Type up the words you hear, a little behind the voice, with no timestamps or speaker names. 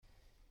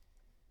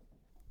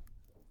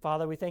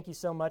Father, we thank you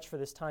so much for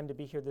this time to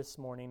be here this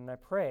morning, and I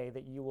pray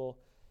that you will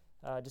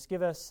just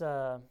give us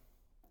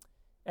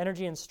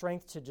energy and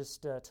strength to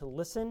just to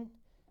listen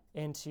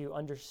and to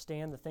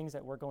understand the things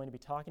that we're going to be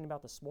talking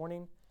about this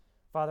morning.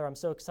 Father, I'm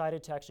so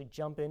excited to actually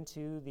jump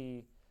into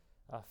the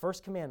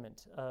first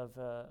commandment of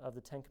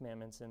the Ten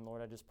Commandments, and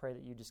Lord, I just pray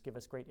that you just give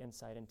us great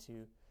insight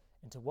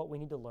into what we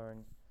need to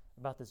learn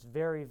about this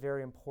very,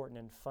 very important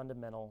and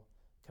fundamental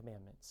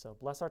commandment. So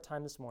bless our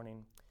time this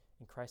morning.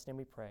 In Christ's name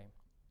we pray.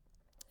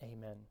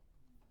 Amen.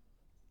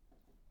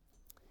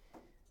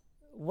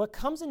 What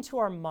comes into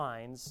our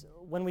minds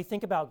when we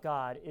think about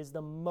God is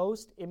the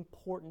most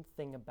important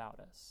thing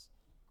about us.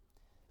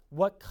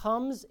 What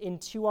comes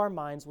into our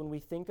minds when we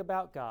think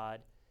about God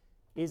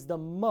is the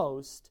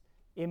most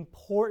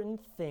important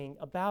thing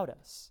about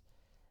us.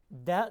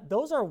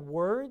 Those are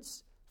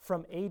words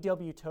from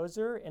A.W.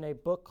 Tozer in a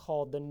book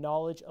called The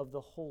Knowledge of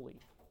the Holy.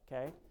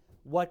 Okay?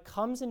 What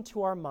comes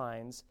into our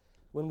minds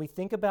when we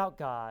think about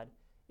God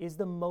is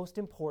the most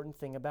important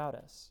thing about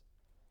us.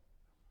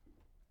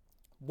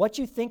 What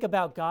you think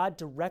about God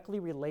directly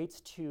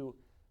relates to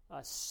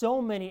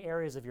so many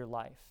areas of your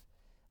life.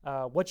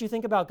 What you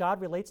think about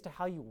God relates to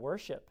how you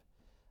worship.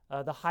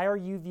 The higher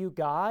you view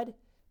God,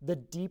 the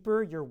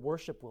deeper your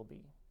worship will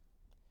be.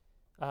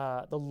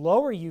 The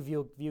lower you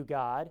view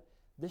God,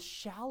 the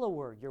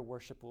shallower your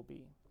worship will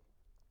be.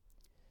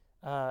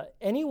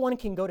 Anyone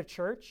can go to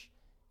church.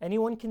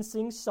 Anyone can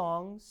sing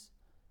songs.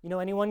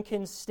 Anyone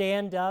can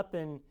stand up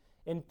and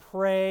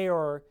pray,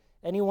 or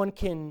anyone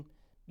can,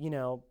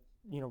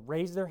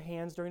 raise their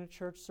hands during a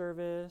church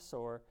service,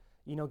 or,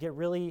 get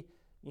really,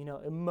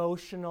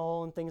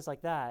 emotional and things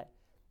like that.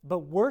 But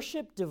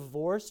worship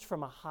divorced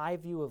from a high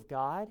view of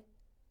God,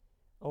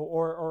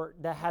 or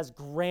that has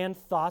grand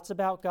thoughts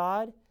about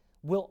God,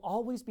 will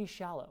always be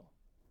shallow.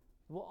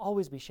 Will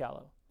always be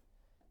shallow.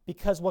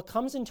 Because what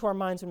comes into our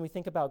minds when we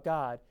think about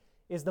God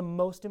is the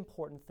most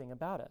important thing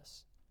about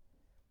us.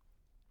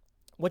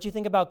 What you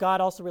think about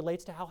God also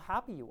relates to how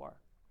happy you are.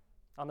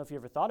 I don't know if you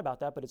ever thought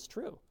about that, but it's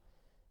true.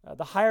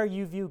 The higher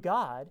you view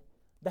God,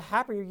 the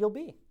happier you'll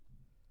be.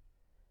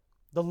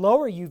 The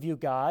lower you view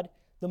God,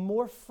 the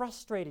more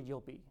frustrated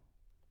you'll be.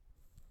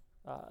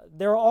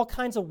 There are all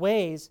kinds of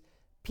ways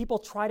people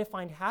try to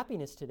find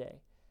happiness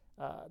today.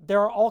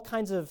 There are all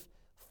kinds of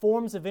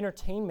forms of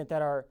entertainment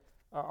that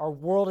our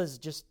world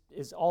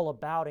is all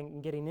about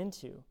and getting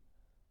into.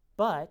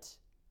 But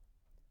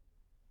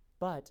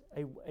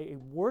a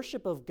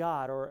worship of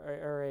God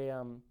or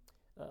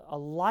a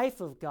life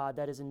of God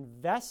that is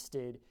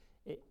invested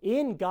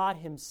in God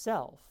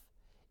himself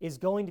is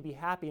going to be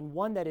happy, and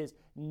one that is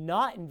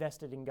not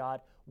invested in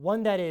God,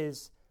 one that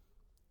is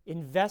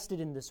invested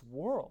in this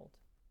world,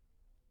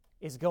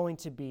 is going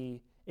to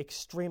be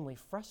extremely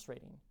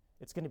frustrating.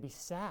 It's going to be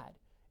sad.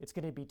 It's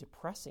going to be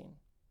depressing.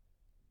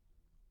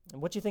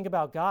 And what you think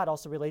about God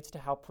also relates to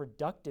how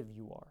productive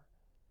you are.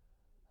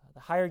 The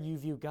higher you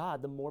view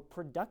God, the more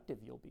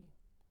productive you'll be.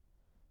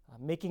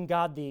 Making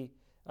God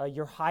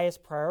your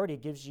highest priority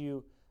gives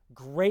you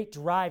great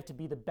drive to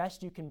be the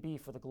best you can be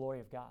for the glory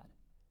of God.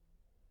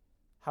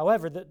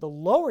 However, the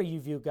lower you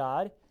view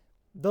God,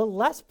 the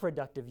less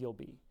productive you'll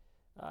be.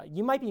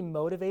 You might be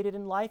motivated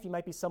in life. You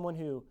might be someone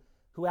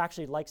who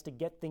actually likes to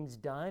get things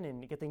done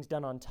and get things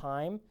done on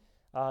time.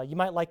 You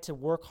might like to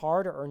work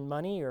hard or earn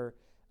money, or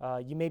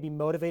you may be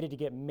motivated to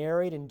get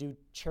married and do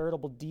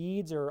charitable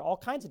deeds or all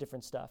kinds of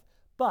different stuff.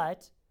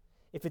 But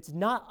if it's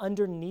not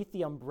underneath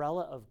the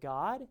umbrella of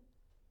God,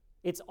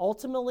 it's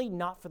ultimately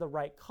not for the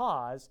right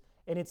cause,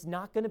 and it's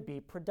not going to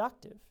be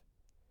productive.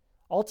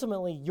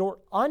 Ultimately, you're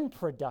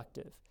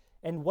unproductive,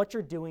 and what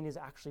you're doing is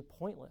actually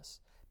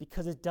pointless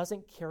because it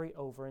doesn't carry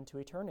over into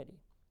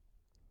eternity.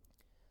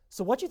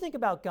 So what you think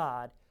about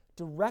God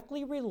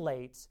directly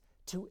relates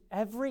to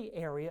every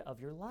area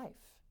of your life.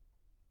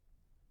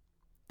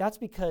 That's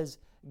because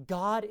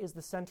God is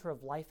the center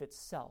of life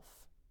itself.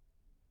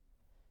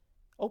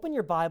 Open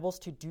your Bibles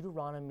to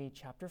Deuteronomy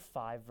chapter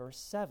 5, verse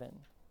 7.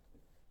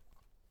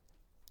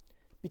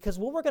 Because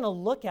what we're going to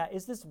look at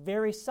is this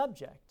very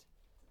subject,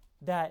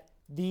 that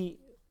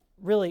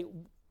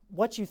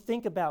what you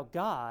think about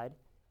God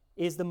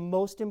is the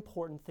most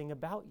important thing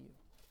about you.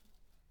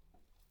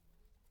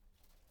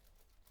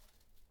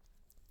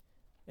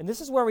 And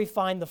this is where we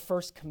find the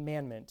first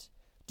commandment,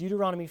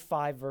 Deuteronomy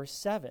 5, verse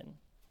 7.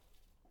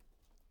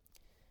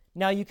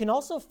 Now, you can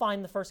also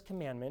find the first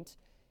commandment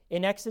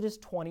in Exodus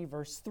 20,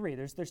 verse 3.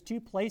 There's two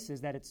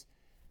places that it's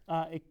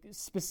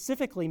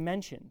specifically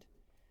mentioned.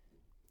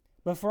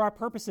 But for our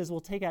purposes,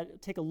 we'll take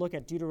a look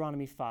at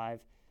Deuteronomy 5,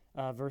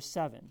 verse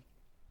 7.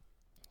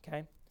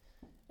 Okay?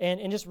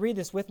 And just read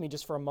this with me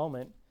just for a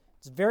moment.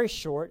 It's very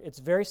short. It's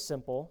very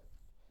simple.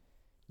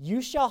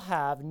 You shall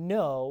have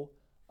no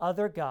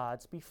other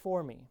gods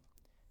before me.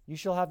 You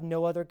shall have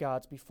no other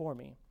gods before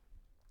me.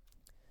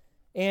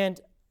 And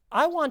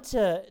I want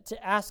to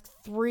ask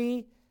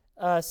three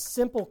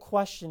simple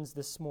questions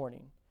this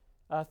morning.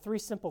 Three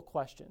simple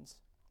questions.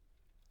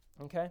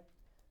 Okay?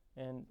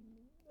 And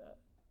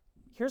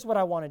here's what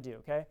I want to do,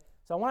 okay?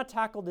 So I want to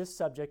tackle this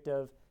subject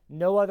of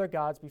no other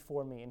gods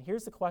before me. And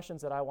here's the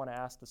questions that I want to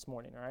ask this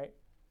morning, all right?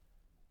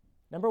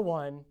 Number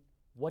one,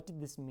 what did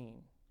this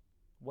mean?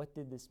 What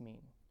did this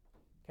mean?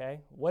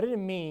 Okay? What did it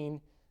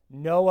mean,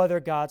 no other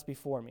gods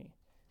before me?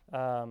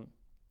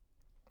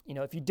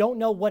 If you don't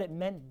know what it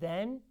meant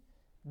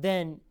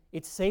then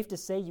it's safe to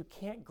say you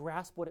can't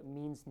grasp what it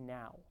means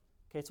now.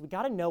 Okay, so we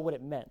got to know what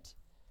it meant.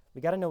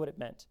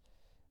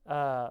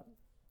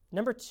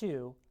 Number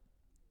two,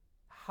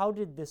 how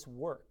did this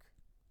work?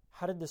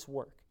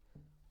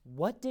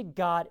 What did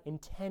God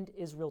intend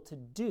Israel to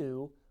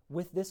do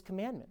with this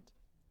commandment?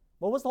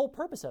 What was the whole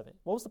purpose of it?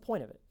 What was the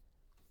point of it?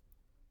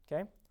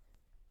 Okay?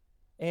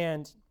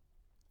 And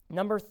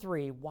number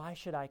three, why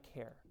should I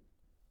care?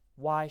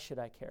 Why should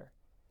I care?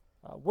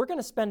 We're going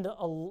to spend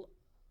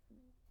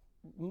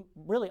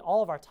really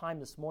all of our time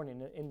this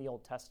morning in the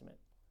Old Testament.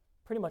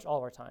 Pretty much all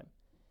of our time.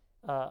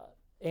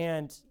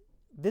 And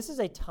this is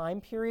a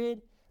time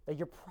period that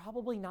you're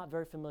probably not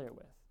very familiar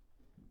with.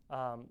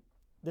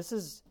 This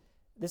is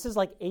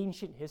like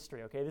ancient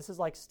history, okay? This is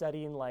like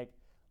studying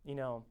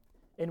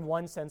in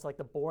one sense, like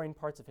the boring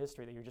parts of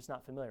history that you're just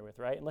not familiar with,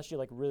 right? Unless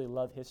you really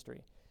love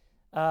history.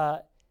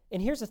 And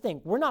here's the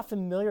thing. We're not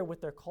familiar with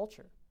their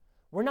culture.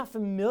 We're not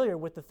familiar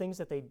with the things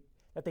that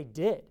they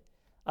did.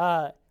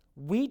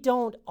 We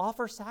don't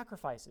offer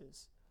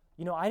sacrifices.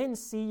 I didn't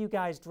see you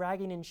guys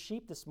dragging in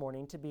sheep this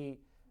morning to be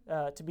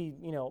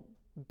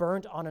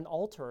burnt on an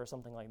altar or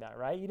something like that,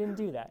 right? You didn't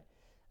do that.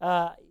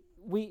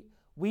 We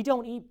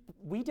don't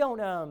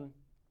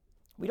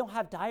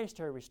have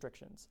dietary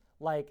restrictions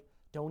like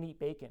don't eat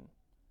bacon.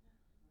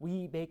 We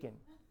eat bacon,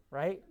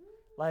 right?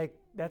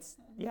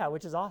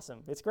 Which is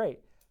awesome. It's great.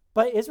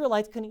 But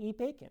Israelites couldn't eat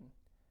bacon.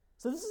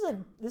 So this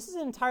is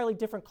an entirely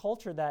different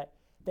culture that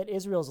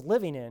Israel's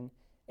living in.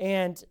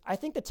 And I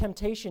think the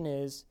temptation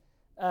is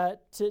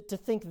to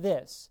think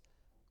this.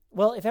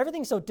 Well, if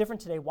everything's so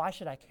different today, why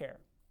should I care?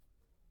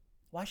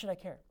 Why should I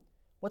care?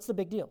 What's the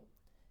big deal?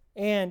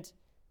 And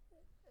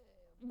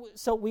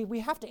so we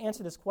have to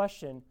answer this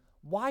question,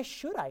 why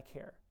should I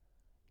care?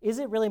 Is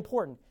it really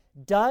important?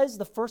 Does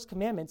the first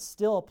commandment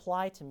still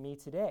apply to me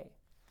today?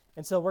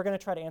 And so we're going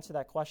to try to answer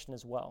that question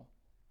as well.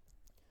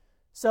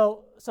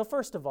 So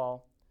first of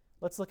all,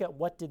 let's look at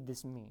what did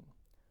this mean?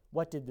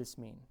 What did this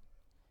mean?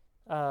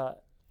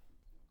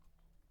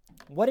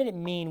 What did it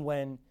mean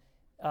when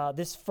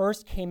this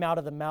first came out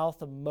of the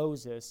mouth of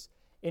Moses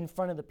in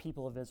front of the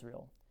people of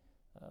Israel?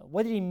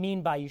 What did he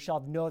mean by you shall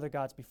have no other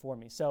gods before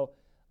me? So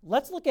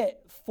let's look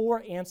at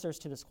 4 answers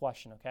to this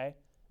question, okay?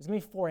 There's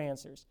going to be 4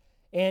 answers.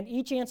 And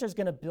each answer is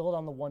going to build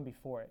on the one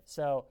before it.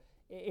 So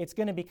it's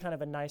going to be kind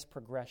of a nice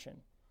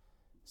progression.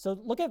 So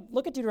look at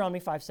Deuteronomy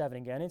 5:7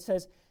 again. It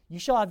says, you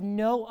shall have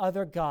no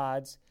other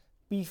gods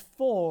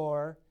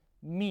before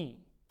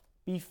me.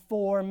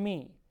 Before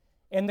me.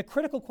 And the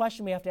critical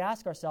question we have to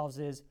ask ourselves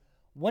is,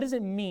 what does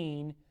it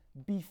mean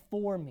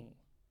before me?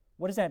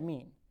 What does that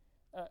mean?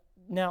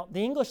 Now, the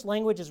English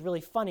language is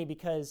really funny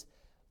because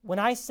when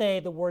I say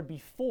the word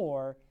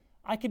before,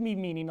 I could be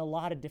meaning a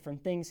lot of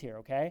different things here,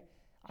 okay?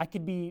 I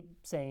could be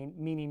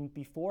meaning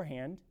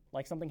beforehand,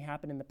 like something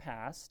happened in the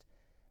past,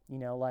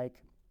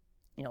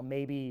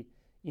 maybe,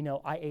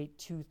 I ate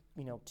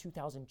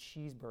 2,000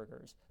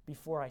 cheeseburgers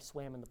before I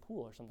swam in the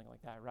pool or something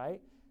like that,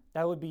 right?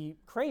 That would be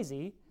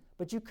crazy,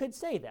 but you could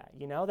say that,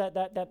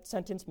 that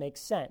sentence makes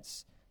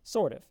sense,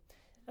 sort of.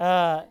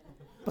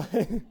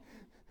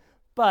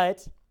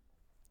 But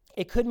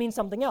it could mean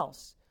something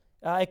else.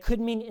 It could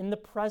mean in the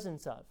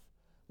presence of,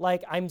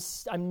 like I'm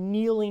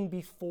kneeling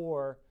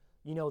before,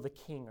 the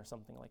king or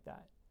something like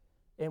that.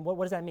 And what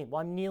does that mean?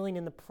 Well, I'm kneeling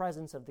in the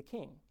presence of the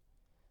king.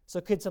 So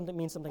it could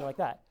mean something like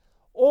that.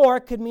 Or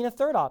it could mean a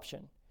third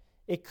option.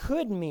 It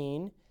could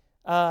mean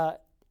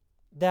that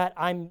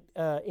I'm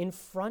in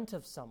front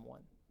of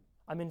someone.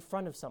 I'm in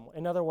front of someone.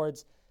 In other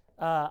words,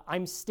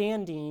 I'm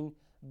standing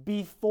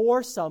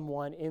before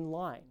someone in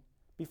line.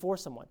 Before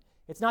someone.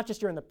 It's not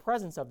just you're in the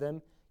presence of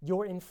them,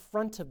 you're in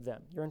front of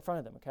them. You're in front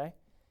of them, okay?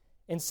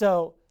 And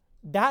so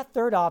that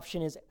third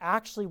option is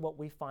actually what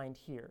we find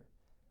here.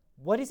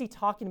 What is he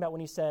talking about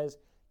when he says,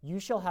 you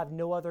shall have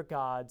no other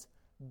gods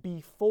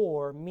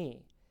before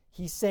me?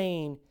 He's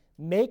saying,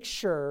 make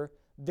sure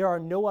there are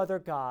no other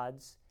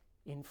gods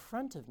in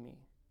front of me.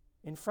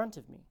 In front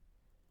of me.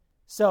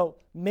 So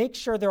make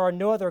sure there are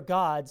no other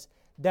gods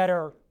that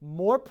are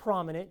more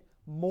prominent,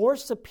 more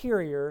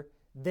superior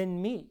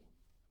than me.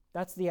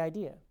 That's the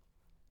idea.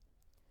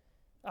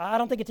 I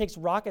don't think it takes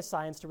rocket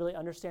science to really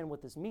understand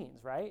what this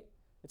means, right?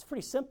 It's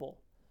pretty simple.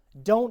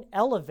 Don't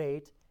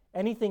elevate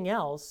anything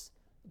else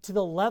to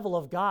the level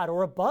of God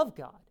or above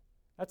God.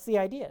 That's the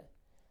idea.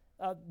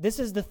 This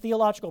is the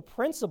theological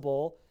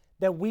principle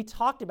that we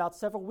talked about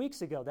several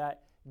weeks ago,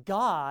 that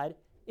God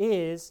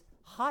is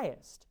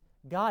highest.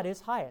 God is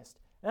highest.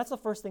 And that's the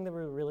first thing that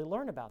we really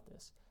learn about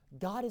this.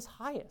 God is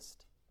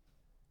highest.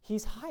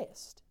 He's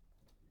highest.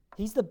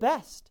 He's the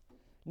best.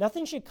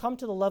 Nothing should come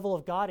to the level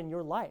of God in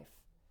your life.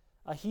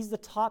 He's the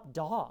top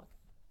dog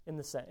in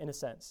a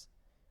sense.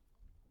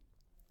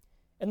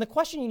 And the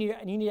question you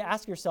need to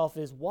ask yourself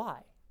is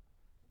why?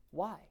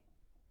 Why?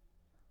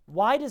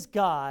 Why does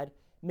God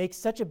make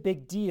such a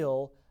big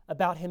deal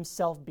about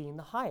himself being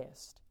the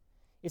highest?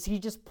 Is he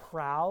just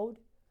proud?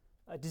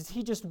 Does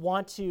he just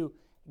want to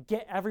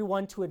get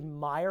everyone to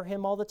admire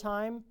him all the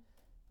time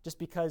just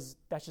because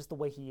that's just the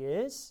way he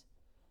is?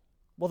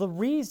 Well, the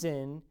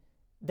reason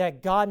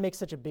that God makes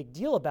such a big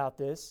deal about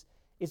this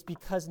is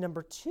because,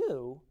 number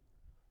two,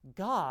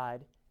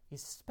 God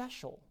is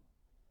special.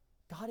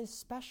 God is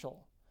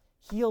special.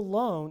 He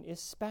alone is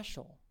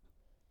special.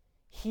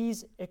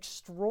 He's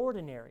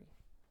extraordinary.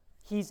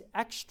 He's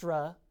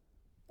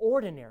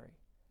extraordinary.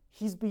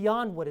 He's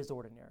beyond what is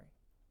ordinary.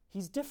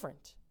 He's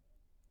different.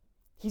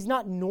 He's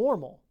not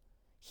normal.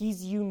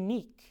 He's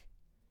unique.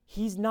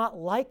 He's not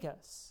like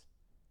us.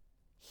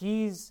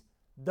 He's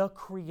the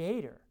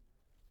creator.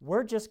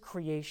 We're just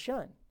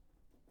creation.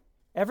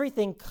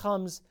 Everything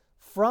comes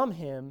from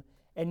him,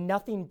 and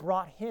nothing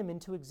brought him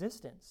into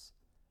existence.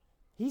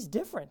 He's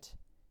different.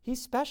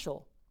 He's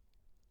special.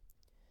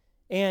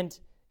 And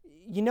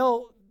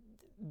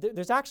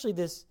there's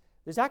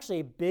actually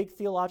a big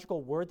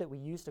theological word that we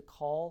use to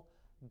call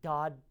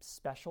God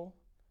special.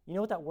 You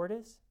know what that word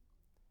is?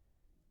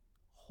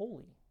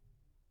 Holy.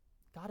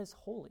 God is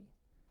holy.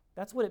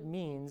 That's what it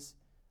means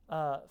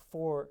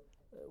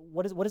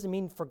what does it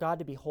mean for God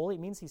to be holy?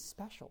 It means he's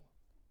special.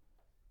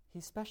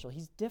 He's special.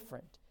 He's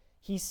different.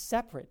 He's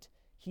separate.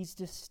 He's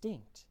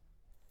distinct.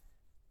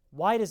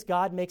 Why does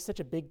God make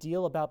such a big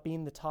deal about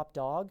being the top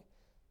dog?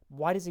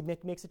 Why does he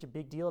make such a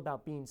big deal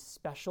about being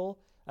special,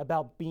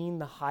 about being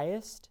the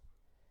highest?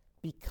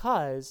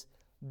 Because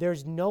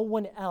there's no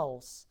one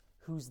else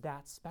who's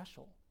that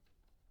special.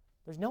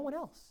 There's no one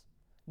else.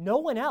 No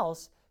one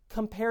else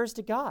compares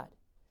to God.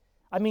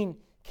 I mean,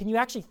 can you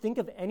actually think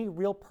of any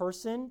real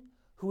person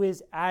who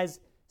is as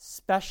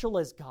special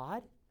as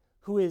God?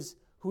 Who is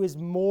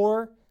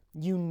more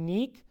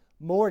unique,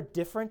 more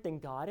different than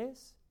God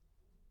is?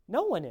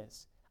 No one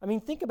is. I mean,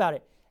 think about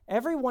it.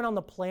 Everyone on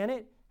the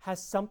planet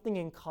has something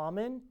in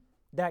common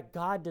that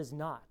God does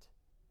not.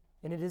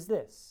 And it is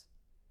this.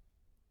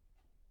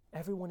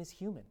 Everyone is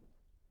human.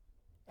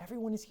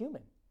 Everyone is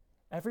human.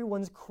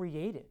 Everyone's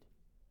created.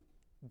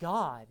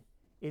 God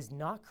is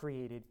not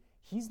created.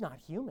 He's not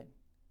human.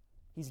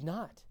 He's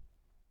not.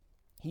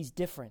 He's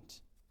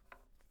different.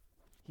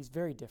 He's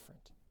very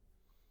different.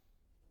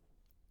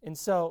 And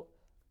so,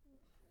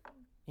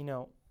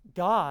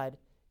 God,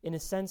 in a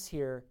sense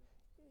here,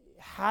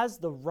 has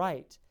the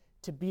right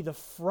to be the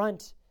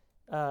front,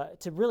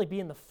 to really be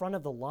in the front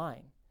of the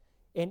line.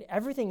 And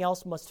everything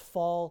else must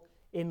fall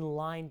in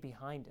line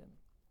behind him.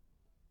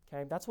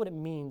 Okay? That's what it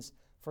means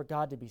for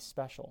God to be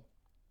special.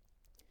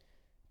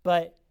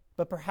 But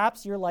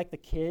perhaps you're like the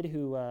kid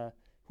who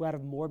out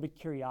of morbid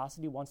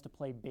curiosity wants to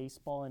play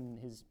baseball in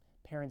his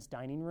parents'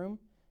 dining room,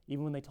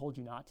 even when they told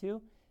you not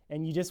to.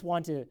 And you just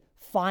want to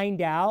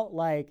find out,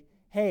 like,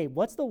 hey,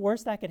 what's the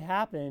worst that could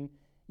happen,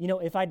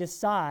 if I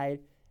decide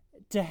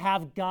to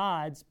have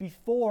gods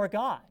before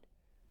God?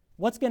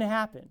 What's going to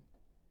happen?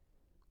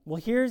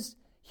 Well, here's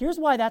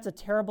why that's a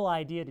terrible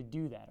idea to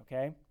do that,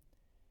 okay?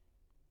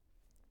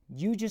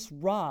 You just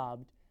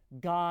robbed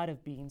God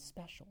of being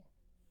special.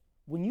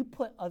 When you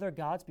put other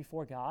gods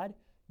before God,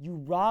 you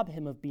rob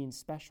him of being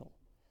special.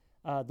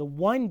 The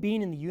one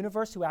being in the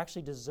universe who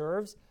actually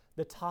deserves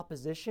the top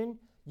position,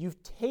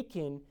 you've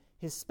taken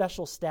his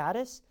special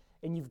status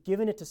and you've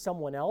given it to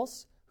someone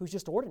else who's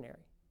just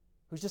ordinary,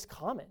 who's just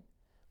common,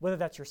 whether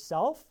that's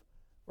yourself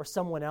or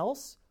someone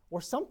else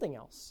or something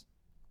else.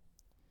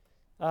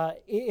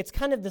 It's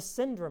kind of the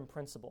syndrome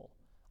principle.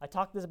 I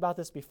talked about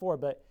this before,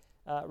 but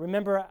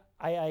remember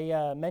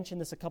I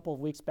mentioned this a couple of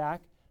weeks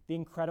back, The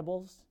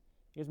Incredibles.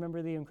 You guys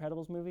remember the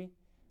Incredibles movie,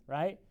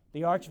 right?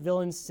 The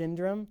arch-villain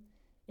syndrome.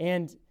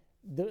 And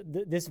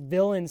this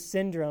villain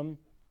syndrome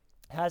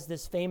has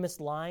this famous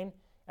line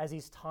as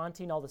he's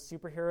taunting all the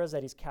superheroes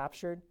that he's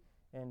captured.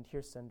 And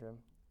here's Syndrome,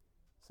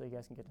 so you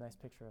guys can get a nice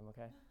picture of him,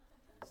 okay?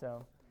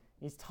 So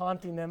he's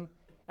taunting them.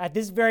 At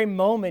this very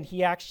moment,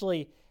 he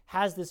actually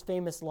has this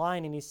famous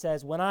line, and he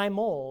says, when I'm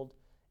old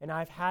and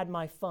I've had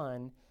my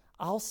fun,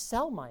 I'll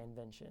sell my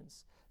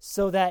inventions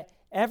so that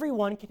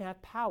everyone can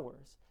have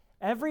powers.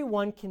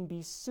 Everyone can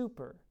be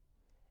super.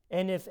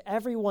 And if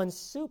everyone's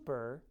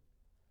super,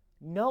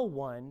 no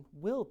one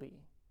will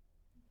be.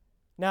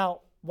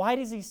 Now, why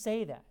does he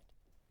say that?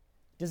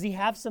 Does he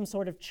have some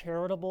sort of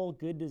charitable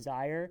good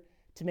desire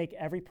to make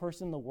every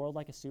person in the world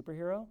like a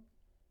superhero?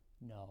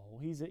 No,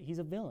 he's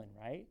a villain,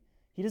 right?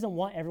 He doesn't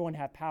want everyone to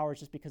have powers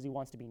just because he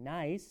wants to be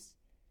nice.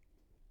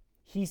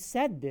 He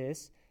said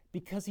this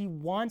because he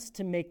wants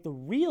to make the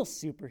real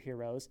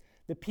superheroes,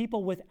 the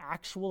people with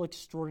actual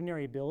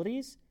extraordinary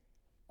abilities,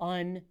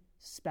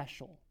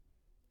 unspecial.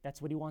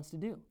 That's what he wants to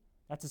do.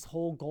 That's his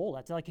whole goal.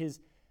 That's like his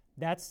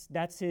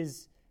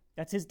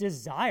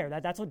desire.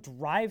 That's what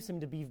drives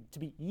him to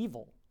be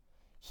evil.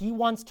 He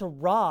wants to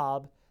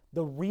rob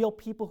the real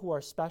people who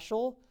are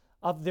special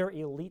of their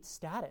elite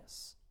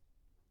status.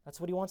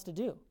 That's what he wants to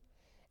do.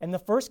 And the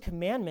first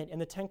commandment in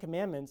the 10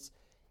 Commandments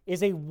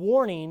is a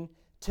warning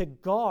to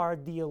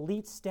guard the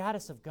elite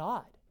status of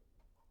God.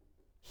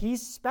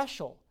 He's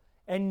special,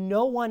 and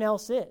no one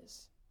else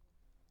is.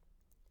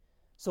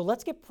 So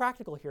let's get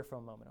practical here for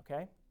a moment,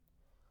 okay?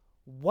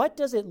 What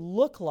does it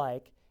look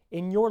like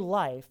in your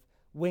life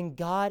when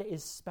God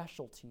is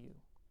special to you?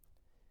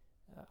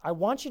 I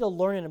want you to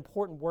learn an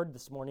important word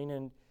this morning,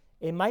 and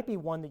it might be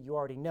one that you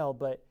already know,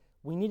 but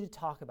we need to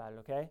talk about it,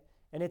 okay?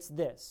 And it's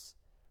this.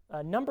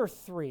 Number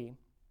 3,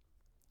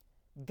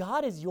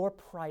 God is your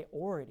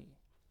priority.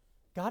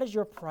 God is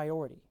your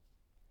priority.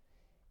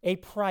 A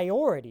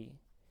priority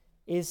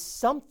is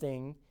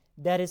something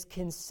that is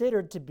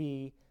considered to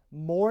be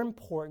more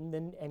important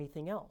than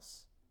anything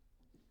else.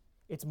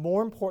 It's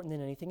more important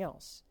than anything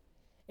else.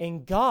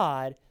 And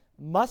God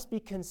must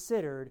be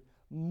considered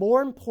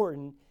more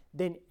important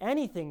than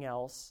anything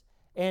else,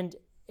 and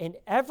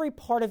every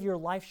part of your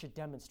life should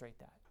demonstrate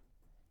that.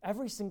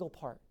 Every single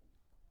part.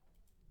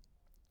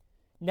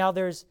 Now,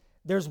 there's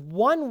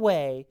one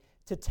way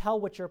to tell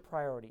what your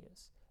priority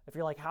is. If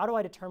you're like, how do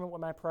I determine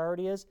what my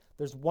priority is?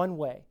 There's one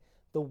way.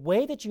 The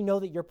way that you know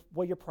that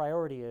what your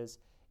priority is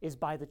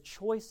by the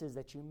choices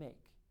that you make.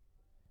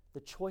 The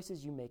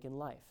choices you make in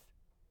life.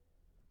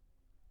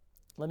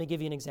 Let me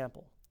give you an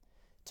example.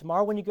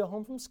 Tomorrow when you go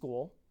home from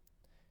school,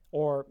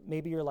 or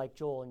maybe you're like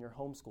Joel and you're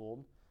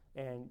homeschooled,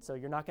 and so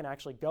you're not going to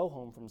actually go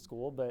home from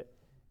school, but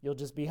you'll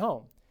just be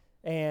home.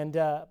 And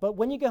but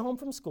when you get home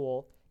from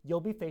school, you'll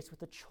be faced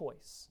with a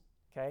choice.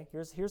 Okay,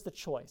 here's the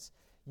choice.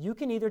 You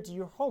can either do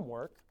your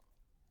homework,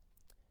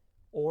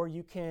 or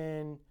you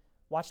can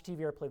watch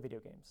TV or play video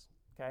games.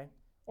 Okay,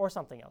 or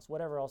something else,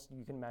 whatever else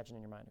you can imagine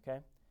in your mind. Okay,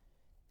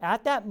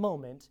 at that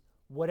moment,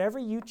 whatever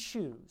you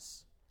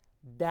choose,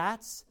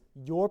 that's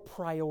your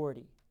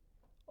priority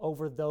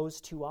over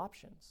those two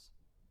options.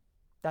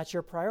 That's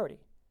your priority.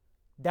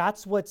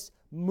 That's what's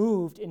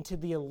moved into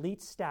the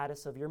elite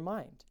status of your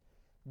mind.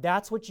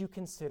 That's what you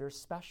consider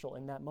special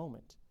in that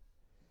moment.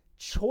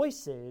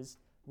 Choices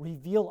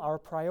reveal our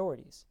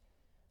priorities.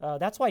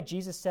 That's why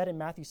Jesus said in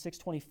Matthew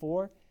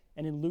 6:24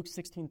 and in Luke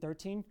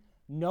 16:13,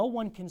 no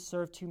one can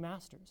serve two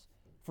masters,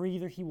 for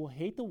either he will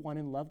hate the one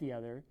and love the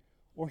other,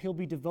 or he'll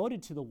be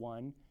devoted to the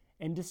one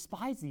and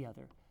despise the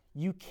other.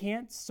 You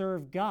can't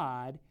serve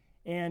God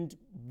and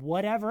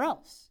whatever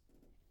else.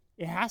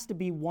 It has to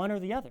be one or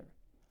the other.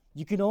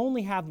 You can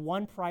only have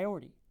one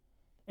priority,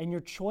 and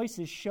your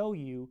choices show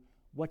you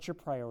what your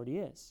priority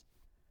is.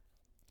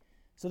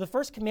 So the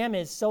first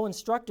commandment is so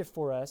instructive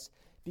for us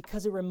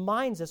because it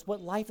reminds us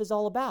what life is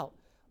all about.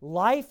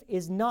 Life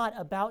is not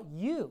about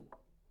you.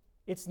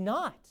 It's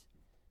not.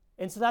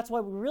 And so that's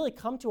why we really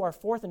come to our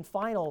fourth and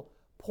final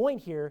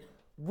point here.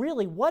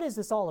 Really, what is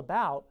this all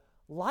about?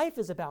 Life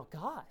is about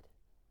God.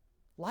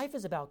 Life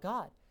is about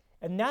God.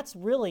 And that's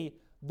really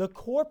the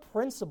core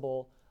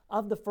principle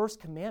of the first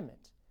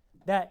commandment.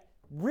 That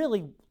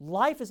really,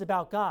 life is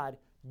about God.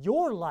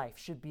 Your life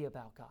should be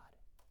about God.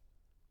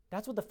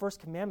 That's what the first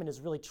commandment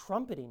is really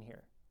trumpeting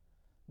here.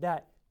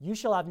 That you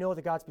shall have no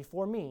other gods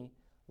before me.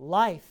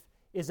 Life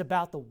is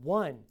about the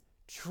one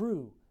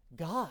true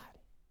God.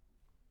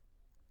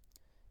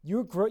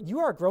 You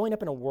are growing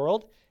up in a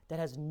world that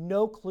has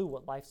no clue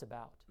what life's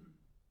about.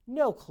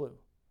 No clue.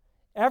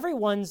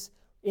 Everyone's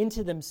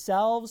into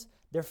themselves.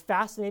 They're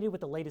fascinated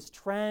with the latest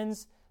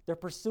trends. They're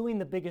pursuing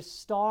the biggest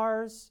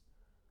stars.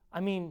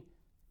 I mean,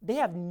 they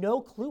have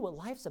no clue what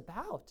life's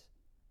about.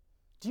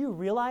 Do you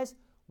realize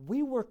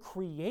we were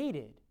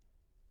created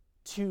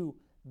to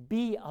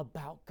be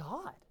about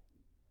God?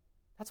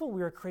 That's what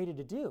we were created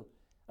to do.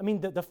 I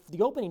mean,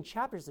 the opening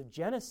chapters of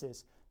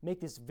Genesis make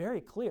this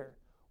very clear.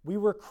 We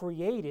were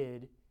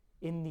created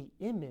in the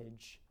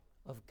image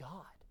of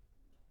God.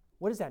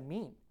 What does that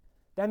mean?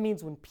 That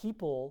means when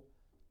people,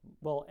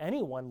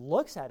 anyone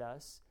looks at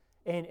us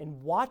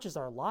and watches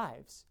our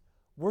lives,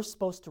 we're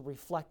supposed to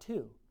reflect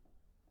who?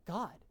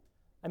 God.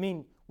 I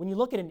mean, when you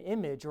look at an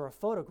image or a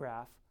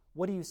photograph,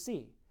 what do you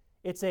see?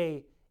 It's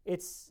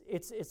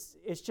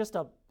just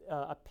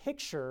a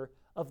picture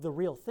of the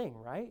real thing,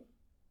 right?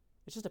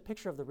 It's just a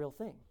picture of the real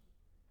thing.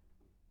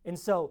 And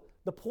so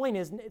the point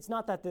is, it's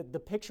not that the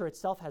picture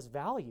itself has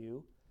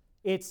value.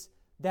 It's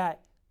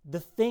that the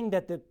thing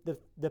that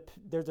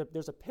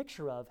there's a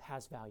picture of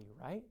has value,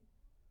 right?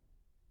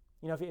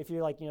 You know, if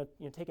you're like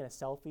taking a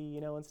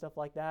selfie, and stuff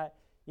like that,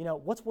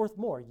 what's worth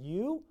more,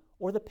 you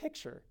or the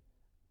picture?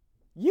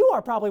 You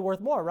are probably worth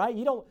more, right?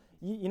 If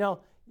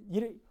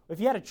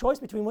you had a choice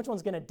between which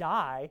one's going to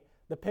die,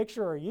 the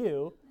picture or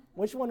you,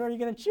 which one are you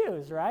going to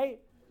choose, right?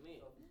 Me.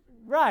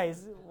 Right.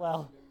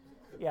 Well,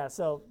 yeah.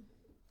 So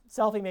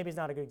selfie maybe is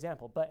not a good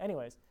example, but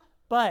anyways.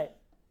 But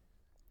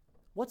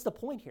what's the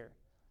point here?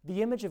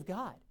 The image of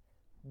God.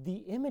 The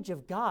image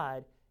of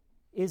God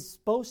is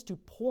supposed to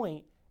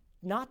point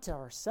not to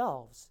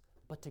ourselves,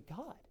 but to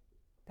God.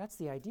 That's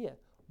the idea.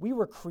 We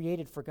were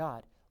created for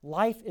God.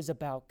 Life is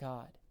about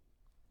God.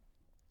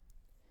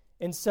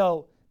 And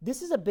so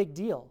this is a big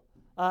deal.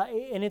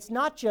 And it's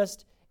not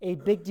just a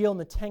big deal in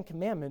the Ten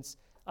Commandments.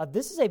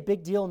 This is a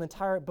big deal in the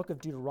entire book of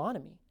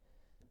Deuteronomy.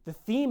 The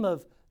theme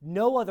of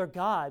no other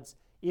gods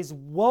is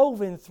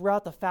woven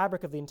throughout the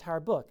fabric of the entire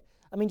book.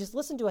 I mean, just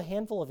listen to a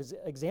handful of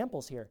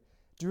examples here.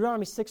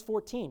 Deuteronomy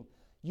 6:14,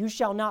 you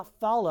shall not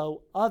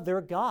follow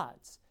other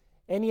gods,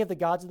 any of the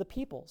gods of the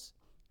peoples.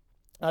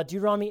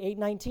 Deuteronomy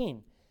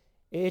 8:19.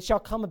 It shall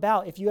come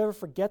about, if you ever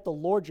forget the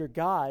Lord your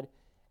God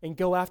and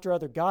go after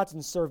other gods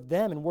and serve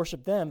them and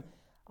worship them,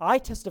 I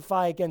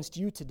testify against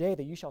you today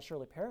that you shall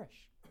surely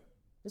perish.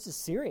 This is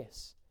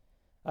serious.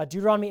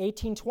 Deuteronomy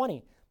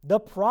 18:20. The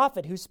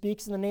prophet who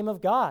speaks in the name of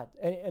God,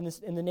 in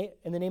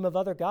the name of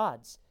other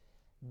gods,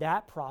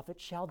 that prophet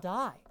shall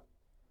die.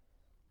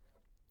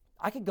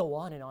 I could go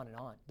on and on and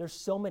on. There's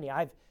so many.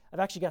 I've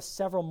actually got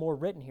several more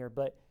written here,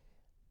 but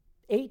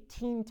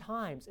 18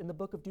 times in the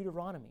book of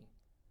Deuteronomy,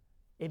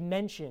 it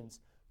mentions,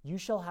 you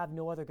shall have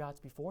no other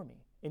gods before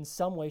me, in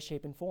some way,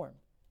 shape, and form.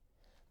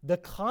 The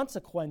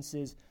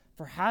consequences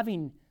for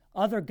having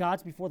other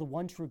gods before the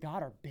one true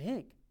God are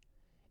big.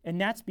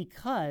 And that's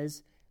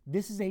because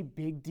this is a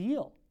big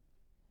deal.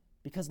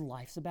 Because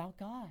life's about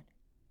God.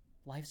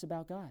 Life's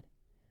about God.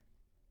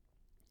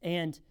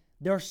 And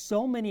there are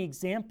so many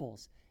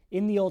examples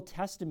in the Old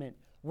Testament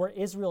where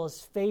Israel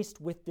is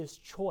faced with this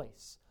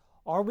choice.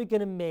 Are we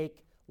going to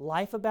make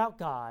life about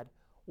God,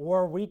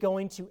 or are we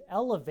going to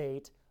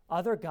elevate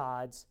other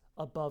gods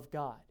above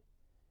God?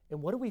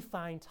 And what do we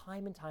find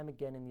time and time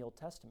again in the Old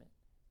Testament?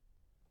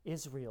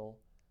 Israel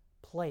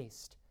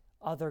placed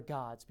other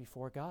gods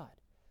before God.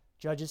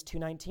 Judges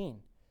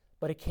 2:19.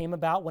 But it came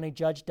about when a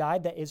judge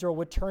died that Israel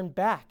would turn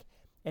back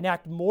and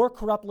act more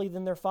corruptly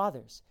than their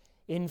fathers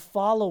in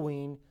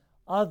following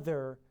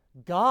other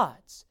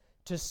gods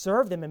to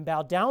serve them and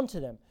bow down to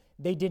them.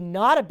 They did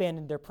not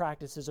abandon their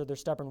practices or their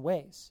stubborn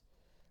ways.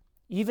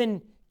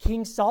 Even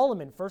King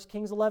Solomon, 1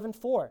 Kings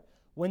 11:4,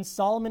 when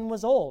Solomon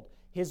was old,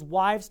 his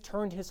wives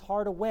turned his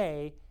heart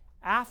away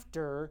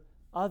after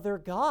other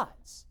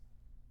gods.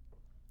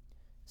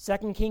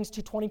 2 Kings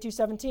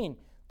 22:17,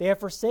 they have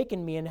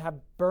forsaken me and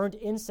have burned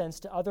incense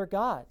to other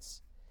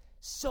gods.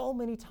 So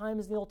many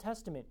times in the Old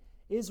Testament,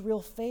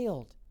 Israel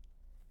failed.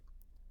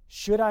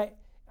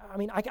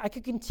 I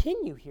could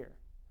continue here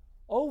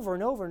over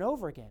and over and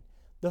over again.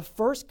 The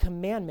first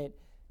commandment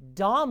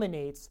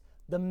dominates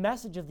the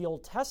message of the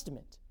Old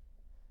Testament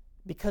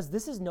because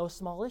this is no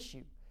small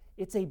issue.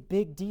 It's a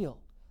big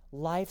deal.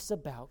 Life's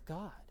about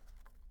God.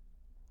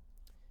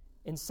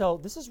 And so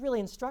this is really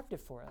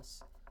instructive for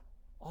us.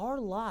 Our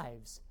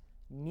lives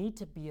need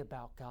to be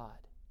about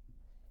God.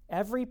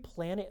 Every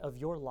planet of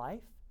your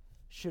life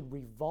should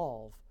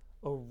revolve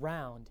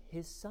around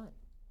His Son.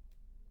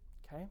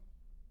 Okay?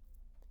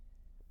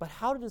 But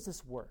how does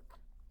this work?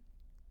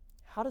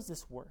 How does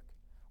this work?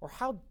 Or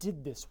how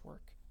did this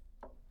work?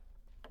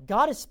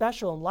 God is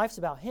special and life's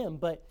about Him,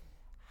 but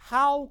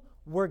how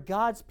were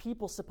God's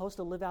people supposed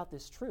to live out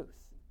this truth?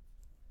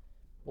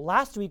 Well,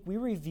 last week we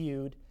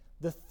reviewed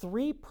the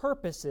 3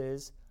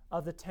 purposes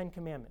of the 10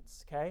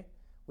 Commandments, okay?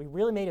 We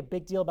really made a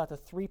big deal about the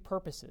 3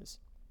 purposes.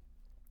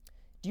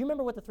 Do you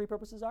remember what the 3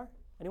 purposes are?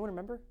 Anyone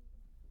remember?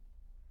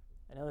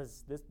 I know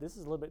this is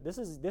a little bit. This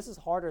is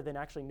harder than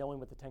actually knowing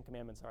what the 10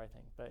 Commandments are, I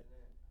think. But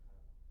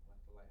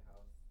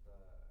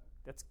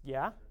that's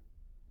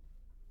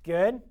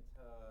good.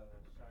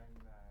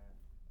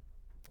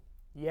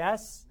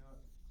 Yes.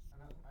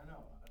 I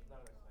know. I'm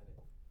not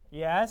excited.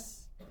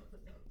 Yes.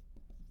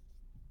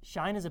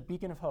 Shine as a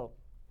beacon of hope.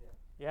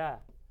 Yeah.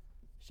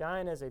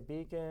 Shine as a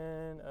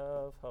beacon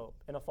of hope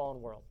in a fallen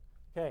world.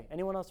 Okay.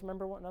 Anyone else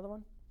remember another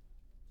one?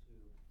 2.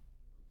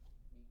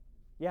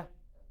 Yeah. Our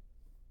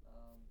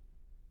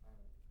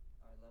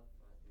love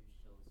for others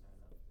shows our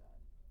love for God.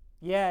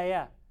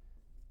 Yeah.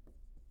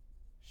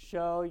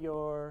 Show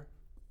your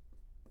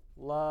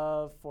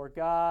love for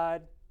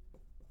God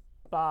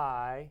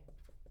by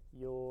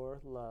your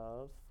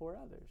love for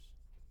others.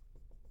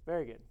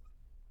 Very good.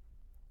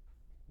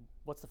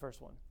 What's the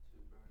first one?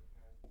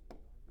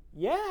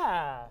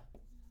 Yeah.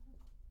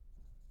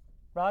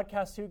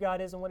 Broadcast who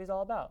God is and what He's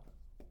all about.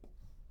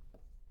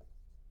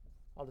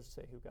 I'll just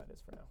say who God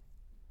is for now.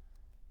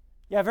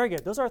 Yeah, very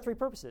good. Those are our 3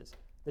 purposes.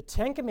 The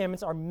 10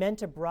 Commandments are meant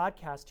to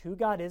broadcast who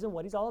God is and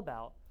what He's all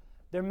about.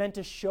 They're meant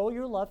to show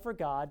your love for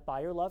God by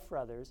your love for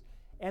others.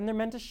 And they're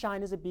meant to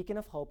shine as a beacon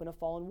of hope in a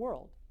fallen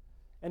world.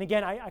 And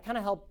again, I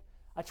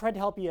tried to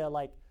help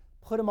you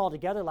put them all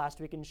together last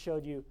week and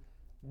showed you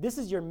this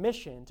is your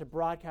mission to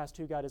broadcast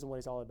who God is and what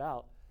He's all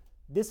about.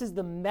 This is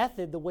the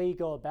method, the way you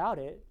go about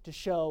it, to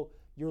show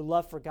your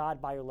love for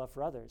God by your love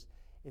for others.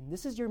 And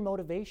this is your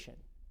motivation.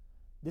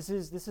 This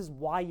is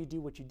why you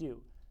do what you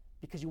do,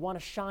 because you want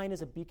to shine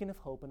as a beacon of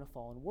hope in a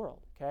fallen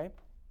world, okay?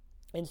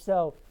 And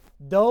so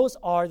those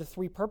are the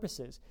 3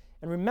 purposes.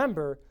 And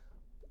remember,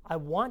 I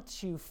want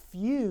to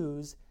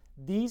fuse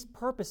these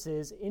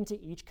purposes into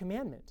each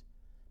commandment,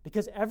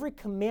 because every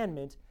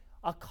commandment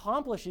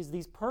accomplishes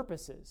these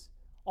purposes,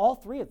 all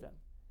 3 of them.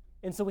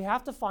 And so we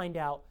have to find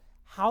out,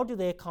 how do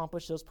they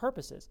accomplish those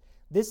purposes?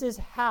 This is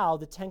how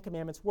the 10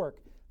 Commandments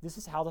work. This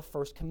is how the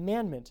first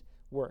commandment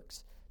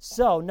works.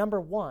 So, number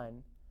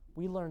 1,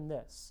 we learn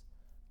this.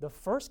 The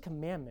first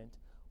commandment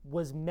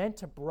was meant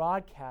to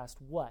broadcast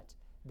what?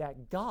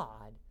 That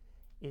God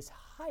is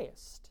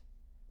highest.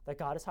 That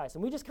God is highest.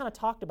 And we just kind of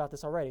talked about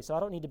this already, so I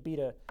don't need to beat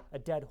a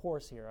dead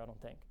horse here, I don't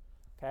think.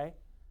 Okay?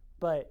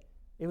 But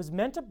it was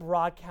meant to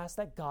broadcast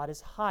that God is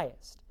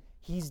highest.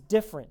 He's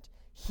different.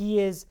 He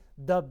is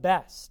the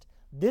best.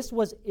 This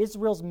was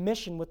Israel's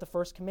mission with the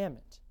first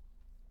commandment.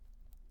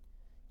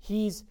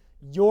 He's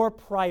your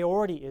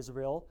priority,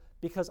 Israel,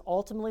 because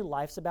ultimately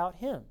life's about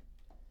him.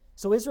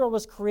 So Israel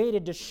was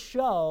created to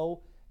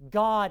show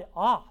God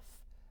off.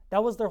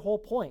 That was their whole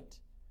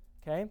point.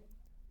 Okay?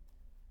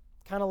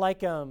 Kind of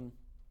like, I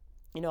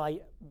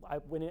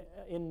when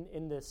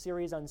in the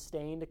series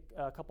Unstained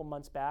a couple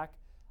months back,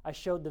 I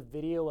showed the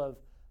video of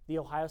the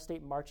Ohio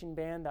State marching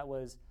band that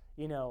was,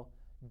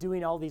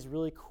 doing all these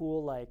really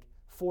cool, like,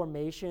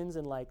 formations,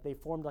 and, like, they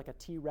formed, like, a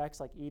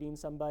T-Rex, like, eating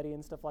somebody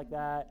and stuff like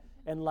that,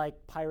 and, like,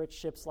 pirate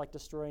ships, like,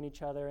 destroying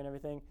each other and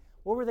everything.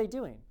 What were they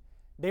doing?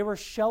 They were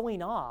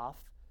showing off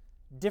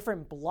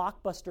different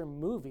blockbuster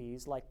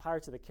movies like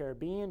Pirates of the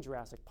Caribbean,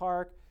 Jurassic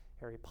Park,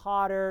 Harry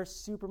Potter,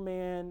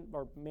 Superman,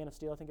 or Man of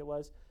Steel, I think it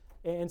was.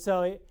 And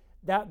so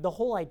the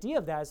whole idea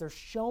of that is they're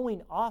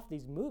showing off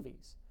these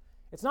movies.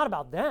 It's not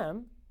about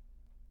them.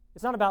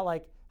 It's not about,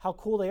 like, how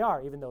cool they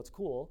are, even though it's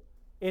cool.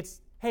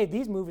 It's, hey,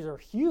 these movies are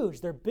huge.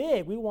 They're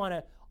big. We want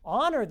to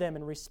honor them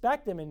and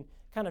respect them and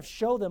kind of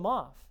show them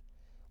off.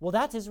 Well,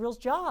 that's Israel's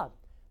job.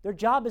 Their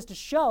job is to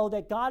show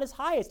that God is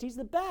highest. He's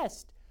the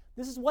best.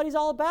 This is what he's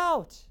all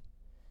about.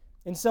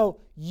 And so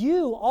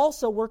you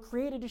also were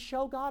created to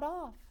show God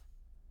off.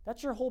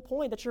 That's your whole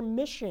point. That's your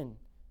mission.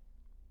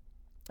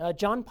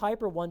 John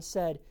Piper once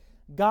said,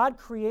 God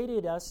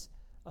created us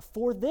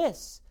for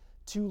this,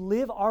 to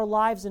live our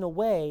lives in a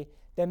way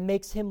that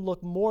makes him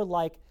look more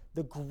like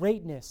the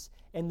greatness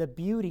and the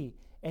beauty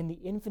and the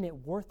infinite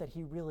worth that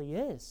he really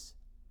is.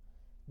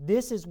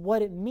 This is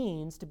what it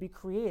means to be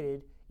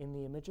created in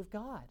the image of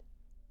God.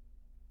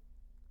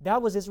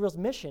 That was Israel's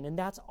mission, and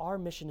that's our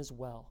mission as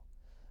well.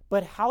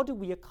 But how do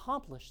we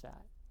accomplish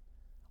that?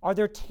 Are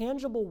there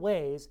tangible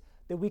ways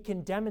that we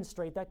can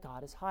demonstrate that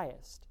God is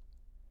highest?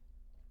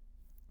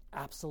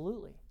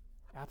 Absolutely.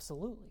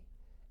 Absolutely.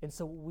 And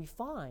so what we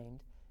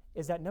find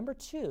is that, number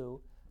 2,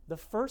 the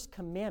first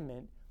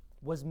commandment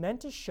was meant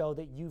to show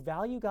that you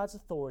value God's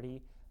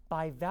authority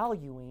by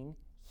valuing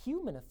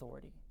human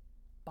authority.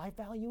 By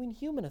valuing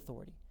human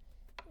authority.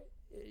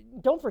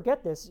 Don't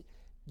forget this.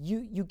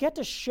 You get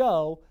to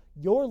show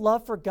your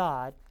love for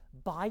God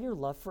by your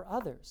love for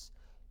others.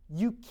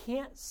 You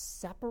can't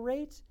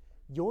separate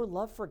your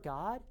love for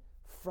God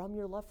from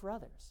your love for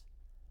others.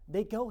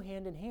 They go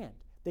hand in hand.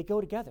 They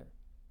go together.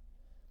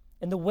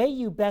 And the way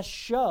you best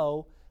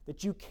show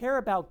that you care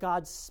about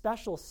God's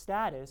special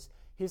status,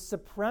 his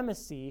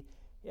supremacy,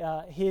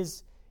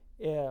 his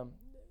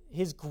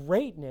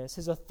greatness,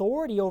 his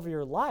authority over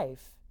your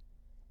life,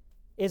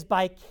 is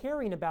by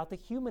caring about the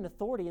human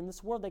authority in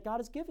this world that God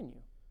has given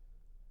you.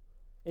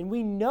 And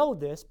we know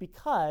this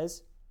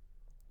because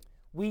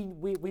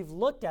we've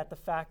looked at the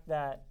fact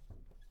that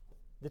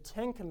the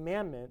Ten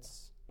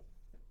Commandments,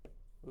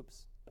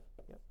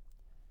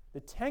 the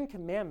Ten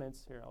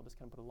Commandments, here, I'll just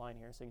kind of put a line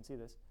here so you can see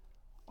this,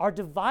 are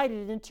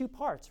divided in 2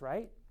 parts,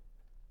 right?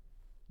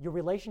 Your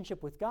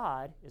relationship with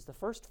God is the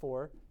first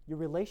 4. Your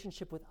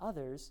relationship with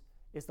others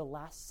is the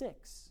last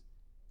 6.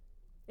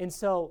 And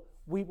so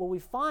what we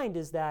find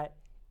is that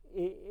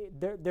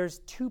there's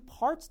 2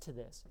 parts to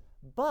this,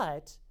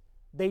 but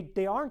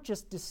they aren't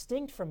just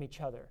distinct from each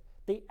other.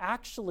 They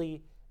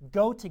actually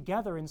go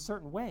together in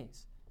certain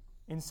ways.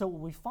 And so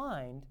what we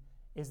find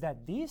is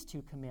that these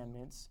 2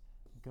 commandments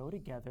go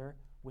together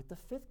with the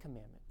 5th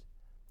commandment.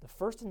 The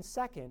first and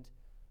second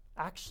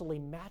actually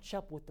match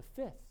up with the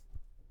 5th.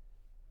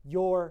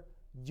 Your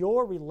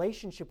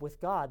relationship with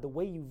God, the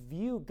way you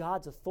view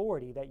God's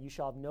authority, that you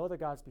shall have no other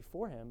gods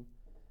before him,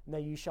 and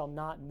that you shall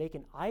not make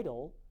an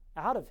idol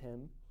out of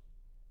him,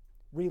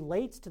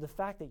 relates to the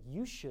fact that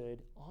you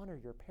should honor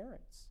your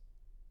parents.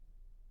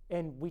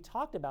 And we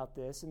talked about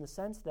this in the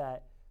sense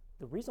that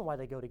the reason why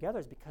they go together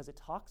is because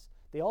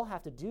they all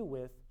have to do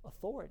with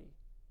authority.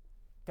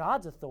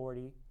 God's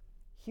authority,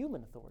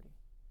 human authority.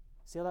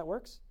 See how that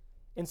works?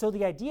 And so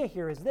the idea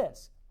here is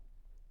this,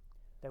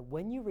 that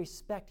when you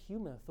respect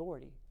human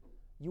authority,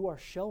 you are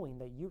showing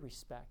that you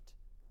respect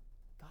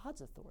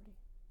God's authority.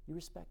 You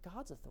respect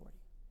God's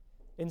authority.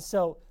 And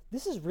so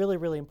this is really,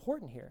 really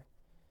important here.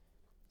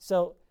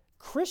 So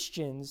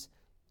Christians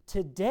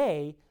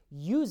today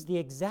use the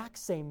exact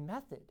same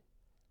method.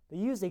 They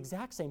use the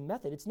exact same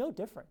method. It's no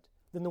different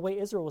than the way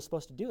Israel was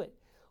supposed to do it.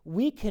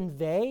 We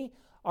convey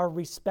our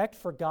respect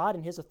for God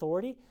and his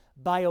authority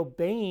by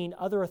obeying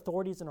other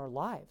authorities in our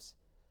lives.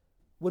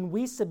 When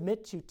we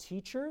submit to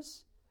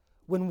teachers,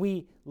 when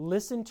we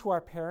listen to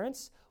our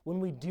parents, when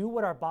we do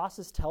what our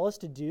bosses tell us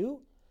to do,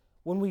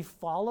 when we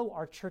follow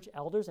our church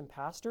elders and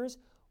pastors,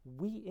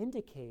 we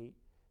indicate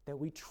that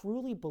we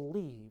truly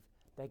believe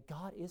that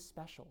God is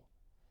special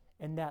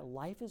and that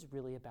life is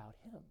really about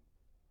him.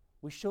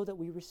 We show that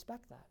we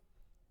respect that.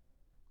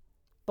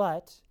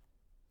 But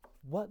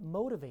what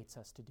motivates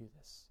us to do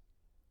this?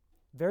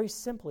 Very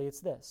simply, it's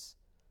this,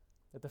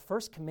 that the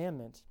first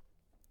commandment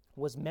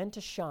was meant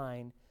to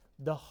shine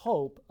the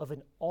hope of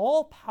an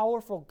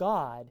all-powerful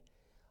God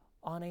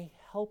on a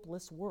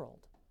helpless world.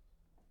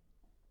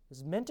 It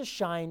was meant to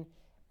shine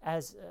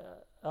as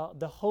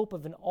the hope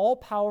of an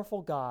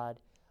all-powerful God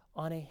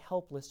on a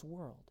helpless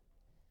world.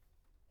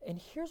 And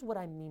here's what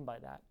I mean by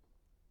that.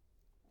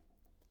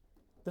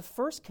 The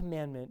first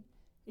commandment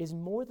is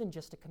more than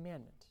just a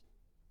commandment.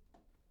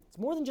 It's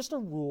more than just a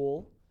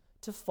rule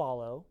to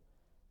follow.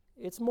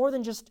 It's more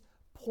than just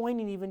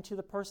pointing even to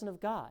the person of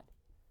God.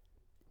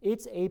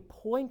 It's a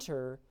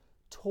pointer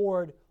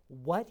toward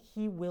what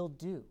he will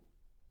do.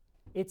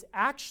 It's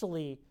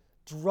actually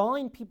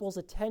drawing people's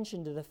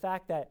attention to the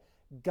fact that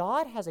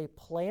God has a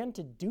plan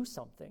to do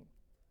something,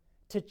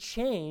 to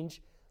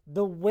change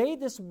the way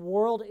this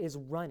world is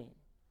running.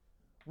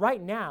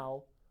 Right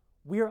now,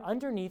 we are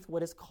underneath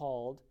what is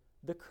called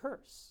the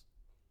curse.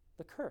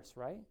 The curse,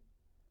 right?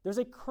 There's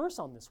a curse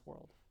on this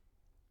world.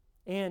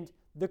 And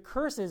the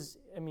curse is,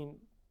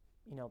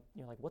 you're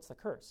like, what's the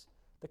curse?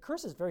 The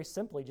curse is very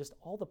simply just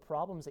all the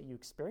problems that you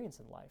experience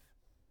in life.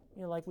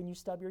 Like when you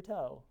stub your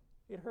toe,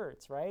 it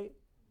hurts, right?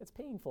 It's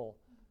painful.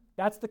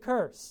 That's the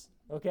curse,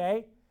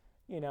 okay?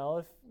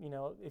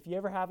 If you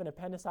ever have an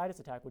appendicitis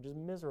attack, which is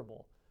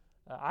miserable,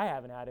 I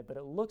haven't had it, but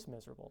it looks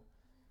miserable.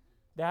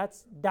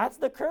 That's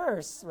the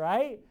curse,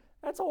 right?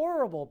 That's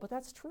horrible, but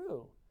that's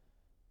true.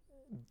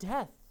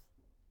 Death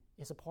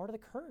is a part of the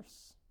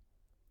curse.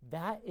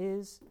 That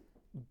is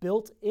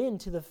built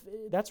into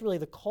that's really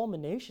the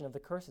culmination of the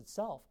curse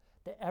itself,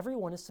 that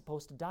everyone is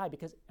supposed to die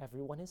because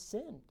everyone has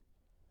sinned.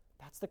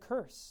 That's the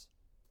curse.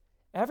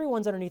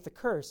 Everyone's underneath the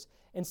curse.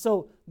 And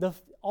so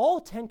all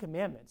 10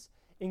 commandments,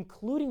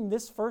 including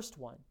this first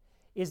one,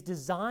 is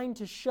designed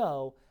to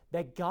show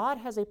that God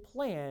has a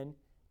plan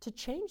to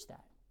change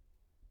that.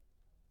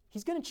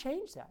 He's going to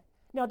change that.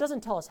 Now, it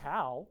doesn't tell us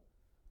how,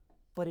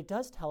 but it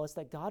does tell us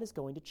that God is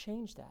going to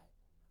change that.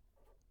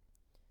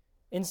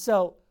 And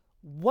so,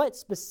 what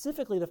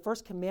specifically the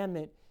first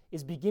commandment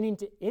is beginning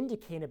to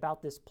indicate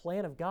about this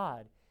plan of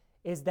God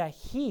is that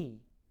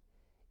He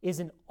is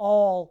an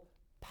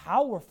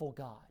all-powerful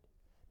God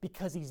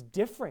because He's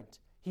different,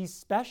 He's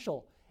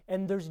special,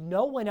 and there's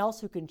no one else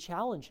who can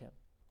challenge Him.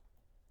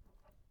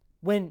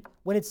 When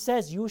it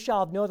says, "You shall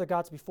have no other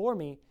gods before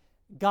me,"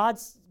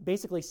 God's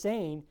basically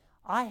saying,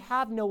 I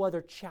have no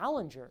other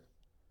challenger.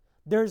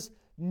 There's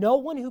no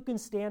one who can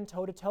stand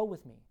toe-to-toe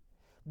with me.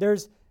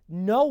 There's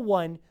no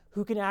one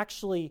who can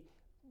actually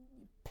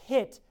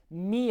pit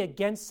me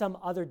against some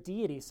other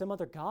deity, some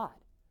other god.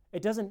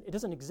 It doesn't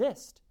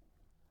exist.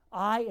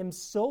 I am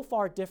so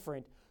far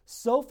different,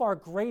 so far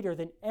greater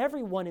than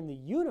everyone in the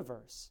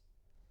universe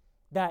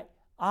that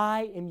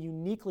I am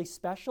uniquely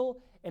special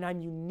and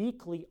I'm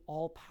uniquely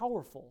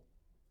all-powerful.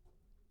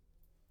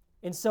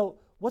 And so,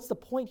 what's the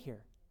point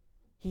here?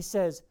 He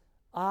says,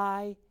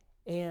 I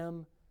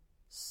am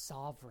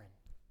sovereign.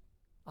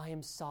 I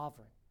am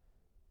sovereign.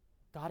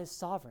 God is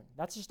sovereign.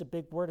 That's just a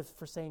big word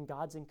for saying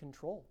God's in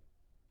control.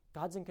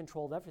 God's in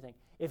control of everything.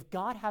 If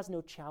God has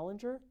no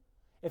challenger,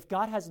 if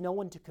God has no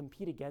one to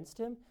compete against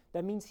Him,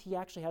 that means He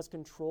actually has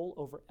control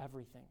over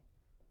everything.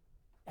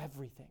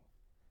 Everything.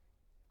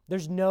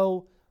 There's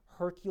no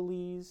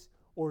Hercules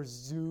or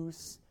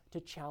Zeus to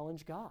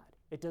challenge God.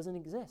 It doesn't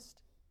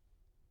exist.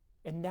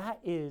 And that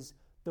is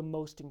the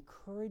most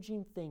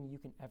encouraging thing you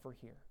can ever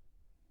hear.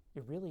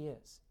 It really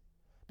is.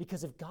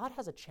 Because if God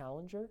has a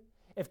challenger,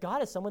 if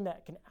God is someone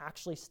that can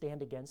actually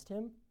stand against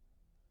Him,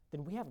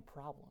 then we have a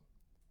problem.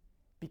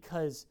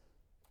 Because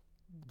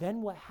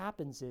then what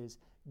happens is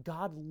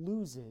God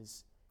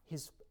loses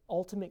His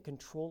ultimate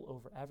control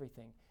over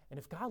everything. And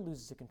if God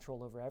loses the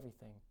control over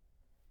everything,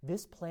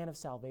 this plan of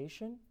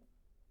salvation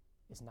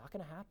is not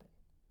going to happen.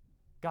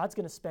 God's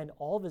going to spend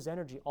all of His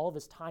energy, all of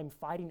His time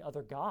fighting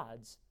other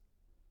gods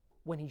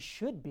when He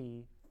should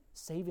be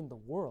saving the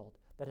world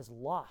that is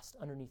lost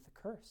underneath the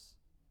curse.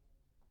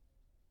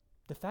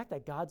 The fact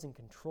that God's in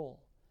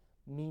control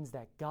means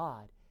that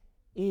God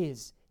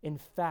is, in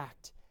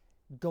fact,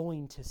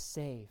 going to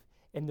save,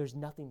 and there's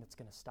nothing that's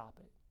going to stop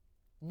it.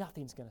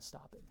 Nothing's going to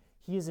stop it.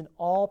 He is an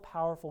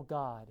all-powerful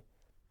God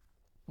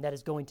that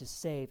is going to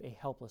save a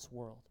helpless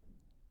world.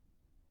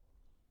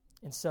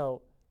 And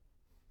so,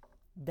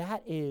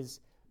 that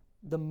is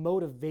the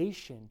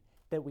motivation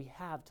that we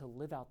have to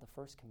live out the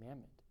first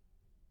commandment.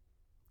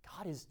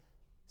 God is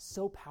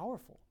so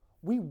powerful.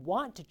 We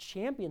want to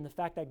champion the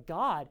fact that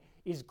God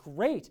is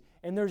great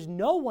and there's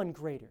no one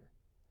greater,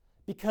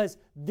 because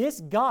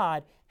this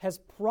God has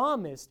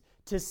promised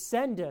to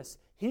send us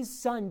His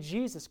Son,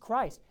 Jesus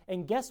Christ.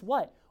 And guess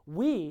what?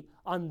 We,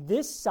 on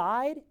this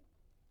side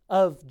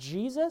of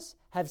Jesus,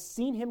 have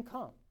seen Him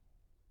come.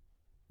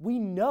 We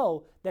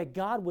know that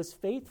God was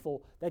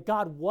faithful, that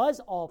God was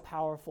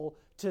all-powerful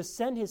to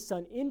send His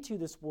Son into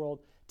this world,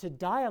 to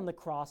die on the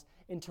cross,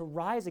 and to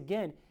rise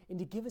again, and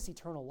to give us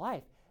eternal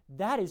life.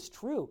 That is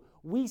true.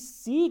 We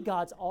see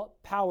God's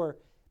power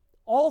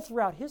all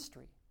throughout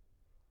history.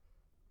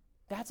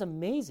 That's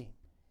amazing.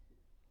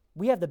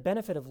 We have the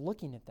benefit of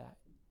looking at that.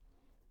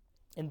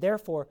 And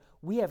therefore,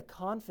 we have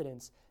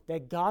confidence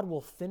that God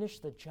will finish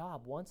the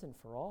job once and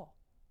for all.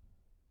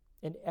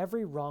 And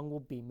every wrong will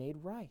be made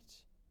right.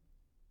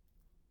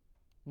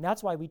 And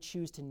that's why we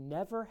choose to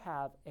never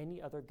have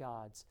any other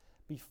gods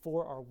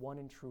before our one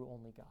and true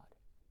only God.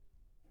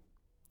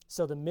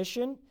 So the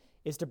mission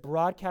is to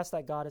broadcast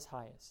that God is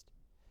highest.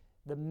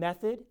 The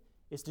method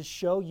is to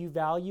show you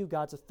value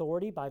God's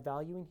authority by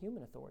valuing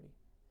human authority.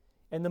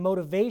 And the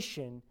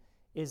motivation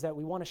is that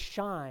we want to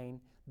shine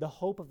the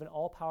hope of an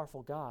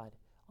all-powerful God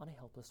on a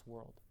helpless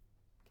world.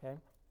 Okay?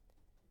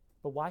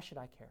 But why should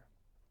I care?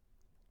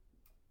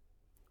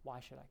 Why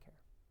should I care?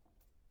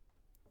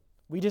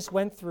 We just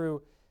went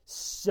through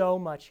so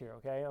much here,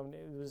 okay?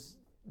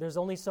 There's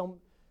only so,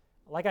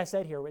 like I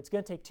said here, it's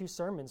going to take 2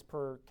 sermons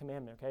per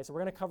commandment, okay? So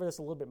we're going to cover this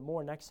a little bit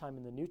more next time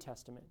in the New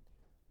Testament.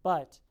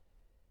 But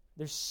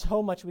there's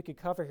so much we could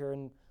cover here,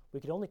 and we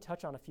could only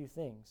touch on a few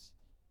things.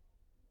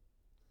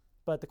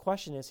 But the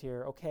question is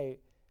here, okay,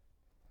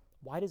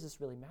 why does this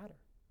really matter?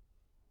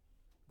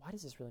 Why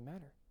does this really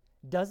matter?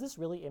 Does this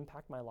really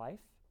impact my life?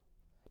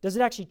 Does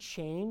it actually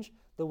change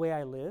the way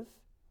I live?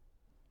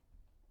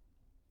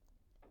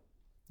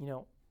 You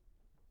know,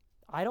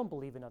 I don't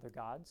believe in other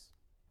gods.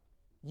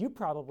 You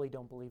probably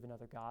don't believe in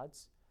other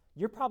gods.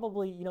 You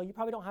probably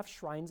don't have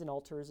shrines and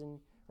altars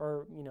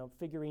or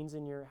figurines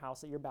in your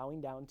house that you're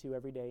bowing down to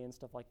every day and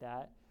stuff like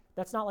that.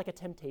 That's not like a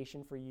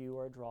temptation for you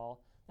or a draw.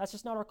 That's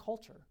just not our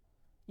culture.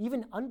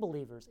 Even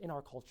unbelievers in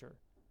our culture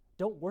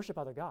don't worship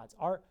other gods.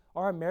 Our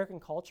American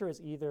culture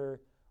is either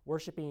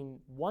worshiping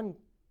one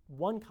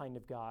kind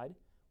of God,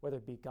 whether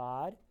it be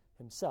God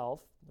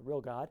himself, the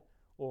real God,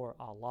 or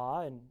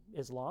Allah in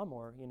Islam,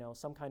 or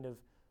some kind of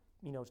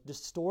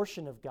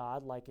distortion of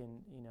God, like in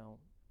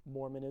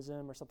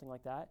Mormonism or something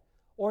like that,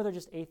 or they're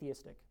just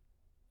atheistic,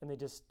 and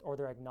or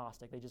they're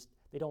agnostic.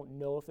 They don't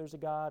know if there's a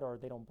God, or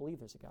they don't believe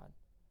there's a God.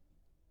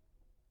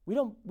 We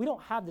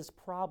don't have this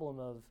problem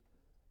of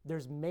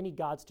there's many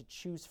gods to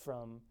choose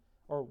from,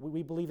 or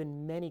we believe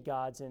in many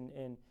gods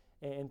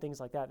and things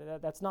like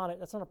that. That's not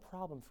a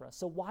problem for us.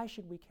 So why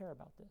should we care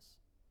about this?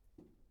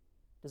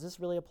 Does this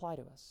really apply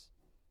to us?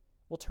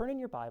 Well, turn in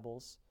your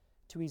Bibles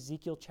to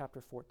Ezekiel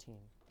chapter 14.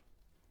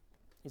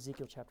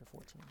 Ezekiel chapter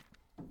 14.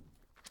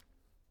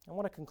 I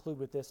want to conclude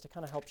with this to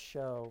kind of help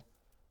show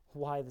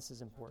why this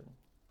is important.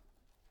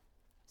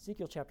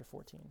 Ezekiel chapter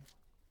 14.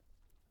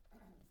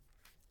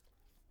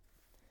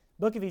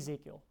 Book of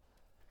Ezekiel.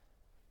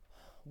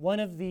 One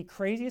of the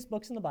craziest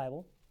books in the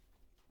Bible.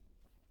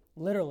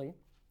 Literally.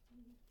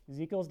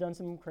 Ezekiel's done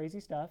some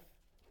crazy stuff.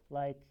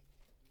 Like,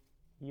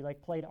 he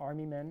played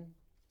army men,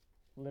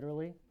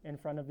 literally, in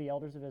front of the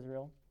elders of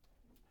Israel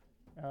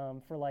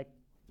for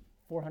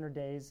 400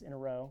 days in a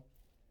row.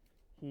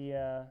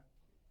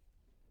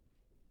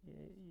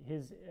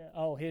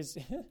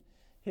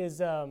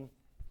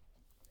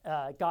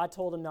 God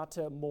told him not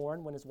to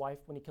mourn when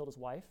he killed his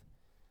wife.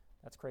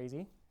 That's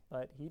crazy,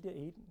 but he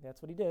did.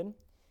 That's what he did.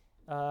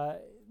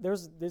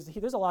 There's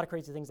a lot of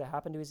crazy things that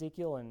happened to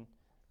Ezekiel,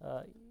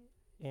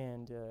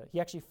 and he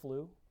actually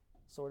flew,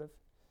 sort of,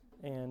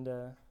 and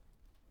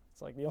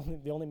it's like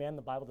the only man in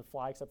the Bible to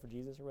fly except for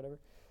Jesus or whatever.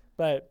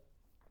 But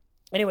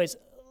anyways,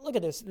 look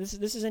at this.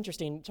 This is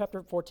interesting.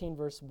 Chapter 14,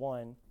 verse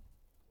 1.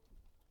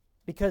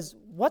 Because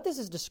what this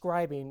is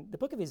describing, the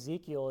book of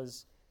Ezekiel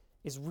is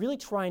really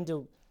trying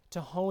to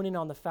hone in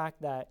on the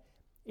fact that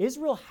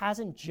Israel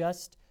hasn't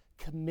just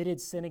committed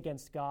sin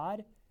against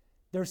God.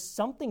 There's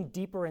something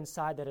deeper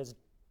inside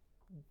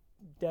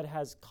that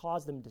has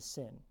caused them to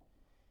sin.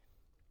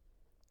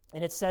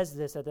 And it says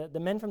this, that the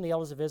men from the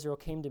elders of Israel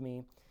came to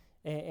me,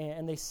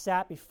 and they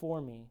sat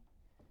before me.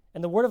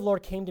 And the word of the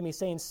Lord came to me,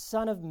 saying,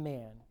 Son of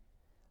man,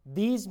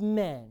 these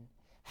men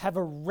have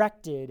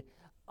erected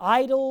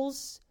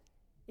idols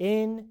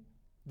in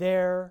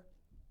their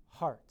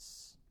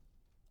hearts.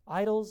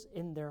 Idols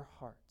in their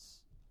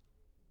hearts.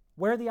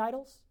 Where are the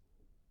idols?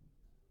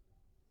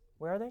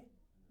 Where are they?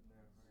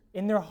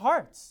 In their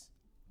hearts.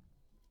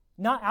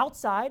 Not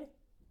outside.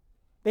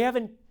 They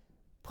haven't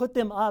put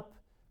them up,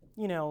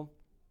 in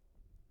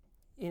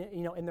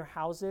their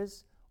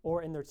houses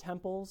or in their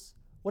temples.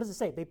 What does it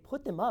say? They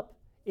put them up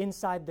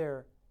inside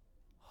their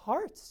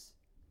hearts.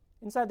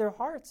 Inside their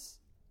hearts.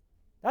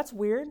 That's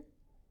weird.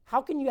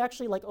 How can you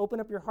actually open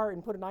up your heart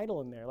and put an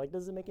idol in there?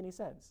 Doesn't make any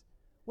sense.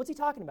 What's he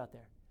talking about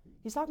there?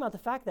 He's talking about the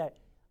fact that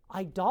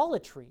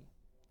idolatry,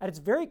 at its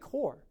very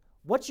core,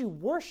 what you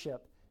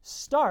worship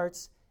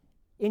starts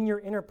in your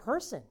inner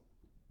person.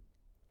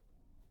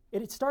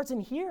 It starts in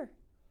here.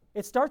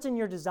 It starts in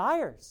your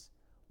desires.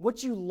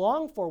 What you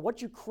long for,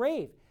 what you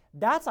crave.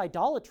 That's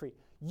idolatry.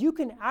 You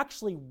can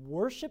actually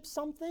worship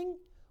something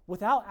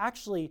without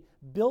actually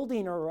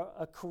building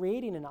or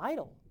creating an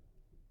idol.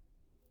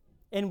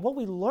 And what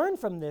we learn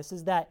from this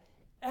is that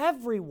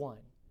everyone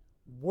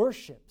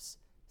worships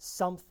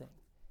something.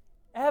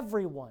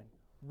 Everyone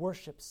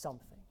worships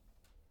something.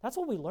 That's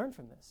what we learn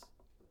from this.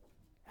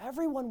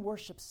 Everyone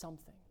worships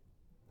something.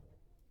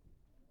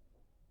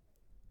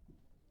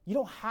 You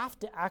don't have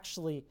to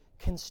actually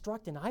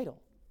construct an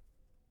idol.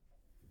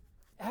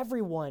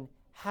 Everyone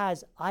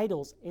has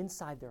idols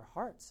inside their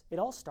hearts. It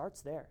all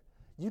starts there.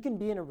 You can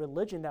be in a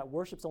religion that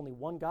worships only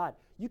one God.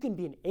 You can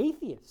be an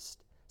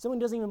atheist. Someone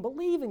who doesn't even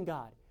believe in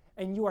God.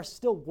 And you are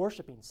still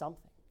worshiping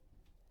something.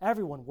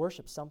 Everyone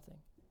worships something.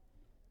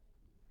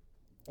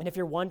 And if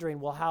you're wondering,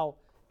 well,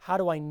 how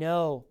do I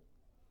know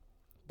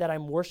that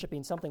I'm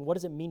worshiping something, what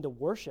does it mean to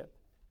worship?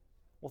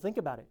 Well, think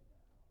about it.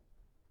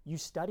 You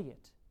study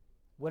it.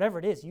 Whatever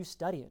it is, you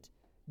study it.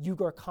 You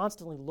are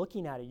constantly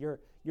looking at it.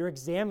 You're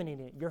examining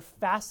it. You're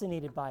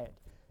fascinated by it.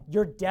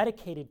 You're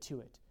dedicated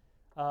to it.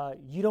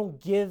 You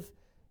don't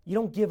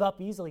give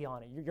up easily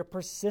on it. You're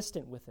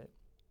persistent with it.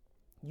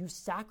 You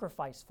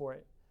sacrifice for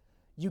it.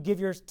 You give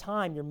your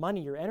time, your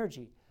money, your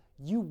energy.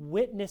 You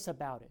witness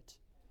about it.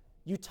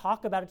 You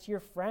talk about it to your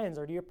friends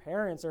or to your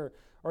parents or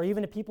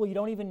even to people you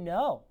don't even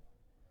know.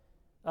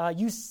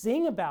 You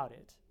sing about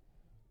it.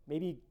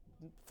 Maybe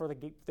for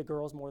the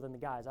girls more than the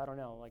guys. I don't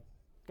know. Like,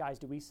 guys,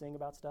 do we sing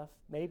about stuff?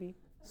 Maybe,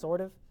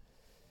 sort of.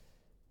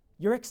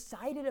 You're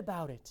excited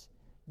about it.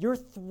 You're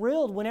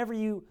thrilled whenever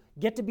you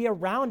get to be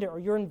around it or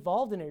you're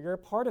involved in it, you're a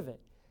part of it.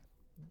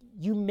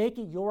 You make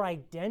it your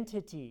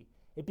identity.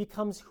 It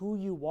becomes who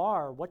you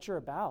are, what you're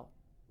about.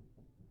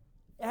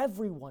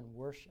 Everyone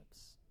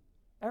worships.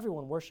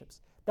 Everyone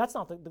worships. That's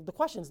not the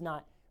question is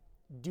not,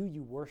 do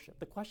you worship?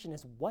 The question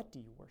is, what do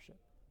you worship?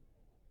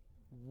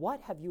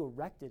 What have you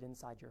erected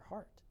inside your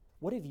heart?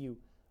 What have you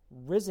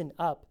risen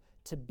up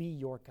to be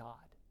your God?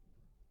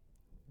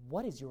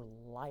 What is your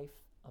life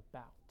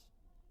about?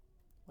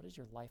 What is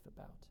your life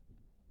about?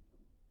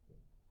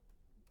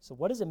 So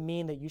what does it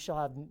mean that you shall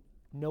have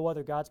no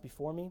other gods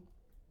before me?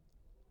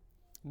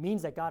 It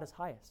means that God is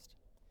highest.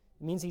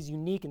 It means he's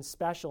unique and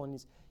special,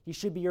 and he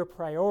should be your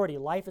priority.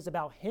 Life is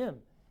about him.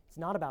 It's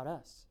not about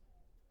us.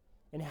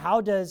 And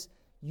how does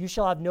you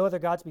shall have no other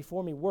gods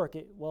before me work?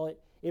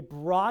 It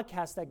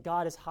broadcasts that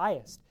God is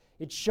highest.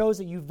 It shows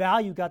that you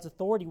value God's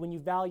authority when you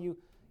value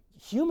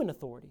human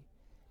authority.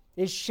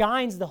 It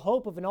shines the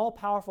hope of an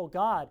all-powerful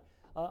God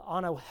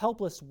on a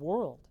helpless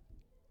world.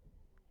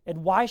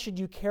 And why should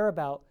you care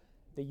about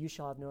that you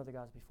shall have no other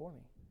gods before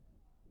me?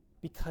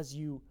 Because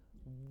you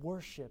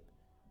worship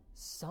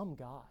some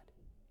God.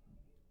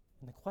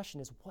 And the question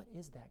is, what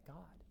is that God?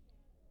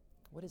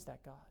 What is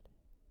that God?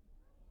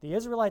 The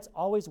Israelites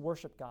always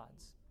worshiped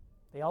gods.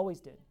 They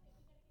always did.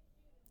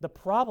 The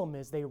problem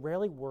is they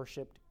rarely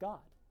worshiped God.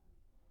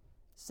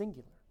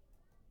 Singular.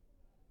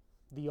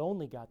 The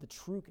only God, the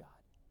true God.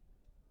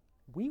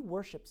 We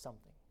worship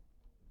something.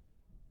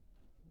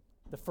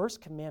 The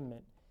first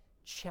commandment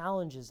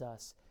challenges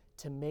us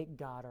to make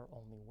God our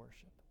only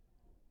worship.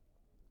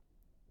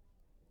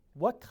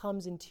 What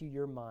comes into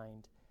your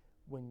mind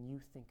when you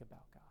think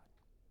about God?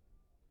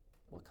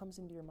 What comes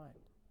into your mind?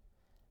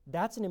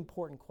 That's an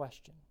important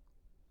question,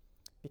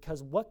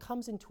 because what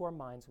comes into our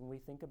minds when we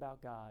think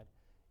about God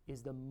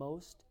is the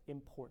most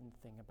important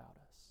thing about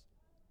us.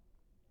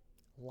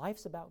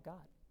 Life's about God.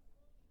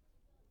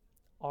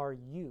 Are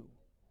you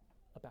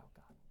about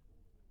God?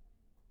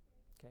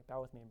 Okay,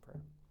 bow with me in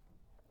prayer.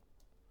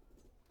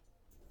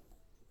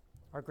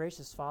 Our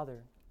gracious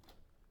Father,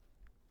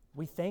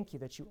 we thank you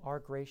that you are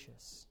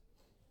gracious.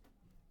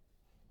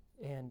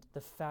 And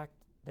the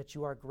fact that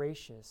you are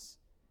gracious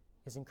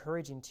is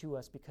encouraging to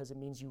us because it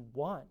means you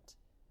want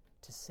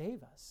to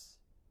save us.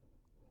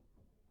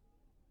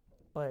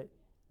 But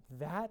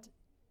that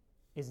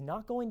is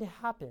not going to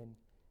happen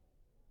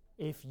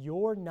if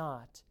you're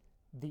not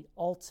the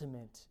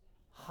ultimate,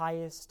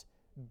 highest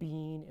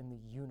being in the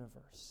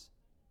universe.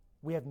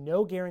 We have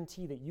no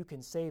guarantee that you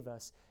can save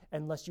us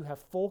unless you have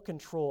full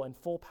control and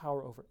full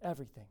power over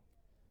everything.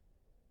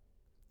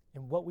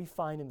 And what we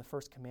find in the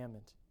first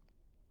commandment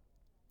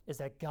is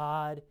that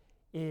God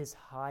is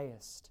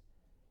highest.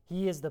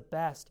 He is the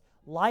best.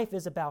 Life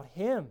is about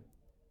him.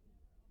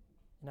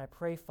 And I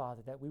pray,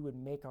 Father, that we would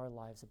make our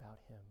lives about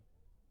him.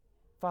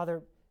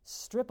 Father,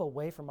 strip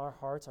away from our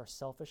hearts our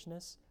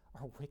selfishness,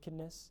 our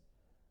wickedness,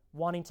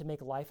 wanting to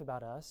make life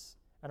about us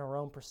and our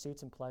own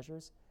pursuits and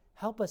pleasures.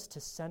 Help us to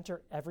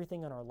center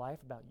everything in our life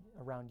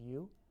around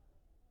you,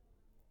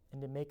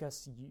 and to make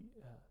us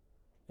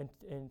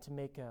and to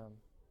make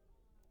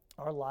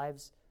our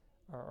lives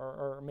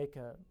or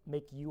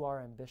make you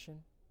our ambition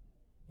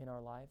in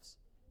our lives.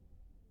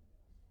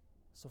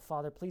 So,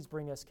 Father, please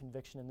bring us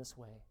conviction in this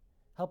way.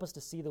 Help us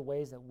to see the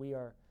ways that we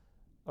are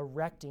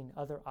erecting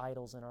other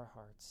idols in our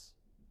hearts.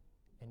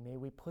 And may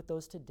we put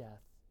those to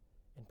death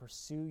and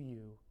pursue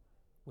you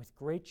with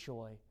great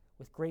joy,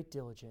 with great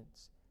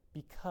diligence,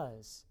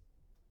 because,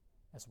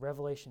 as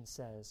Revelation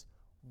says,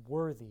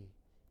 worthy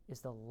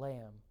is the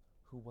Lamb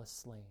who was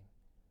slain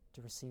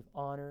to receive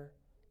honor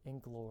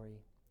and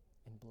glory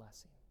and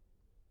blessing.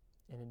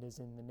 And it is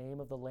in the name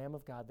of the Lamb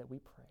of God that we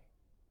pray.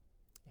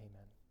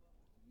 Amen.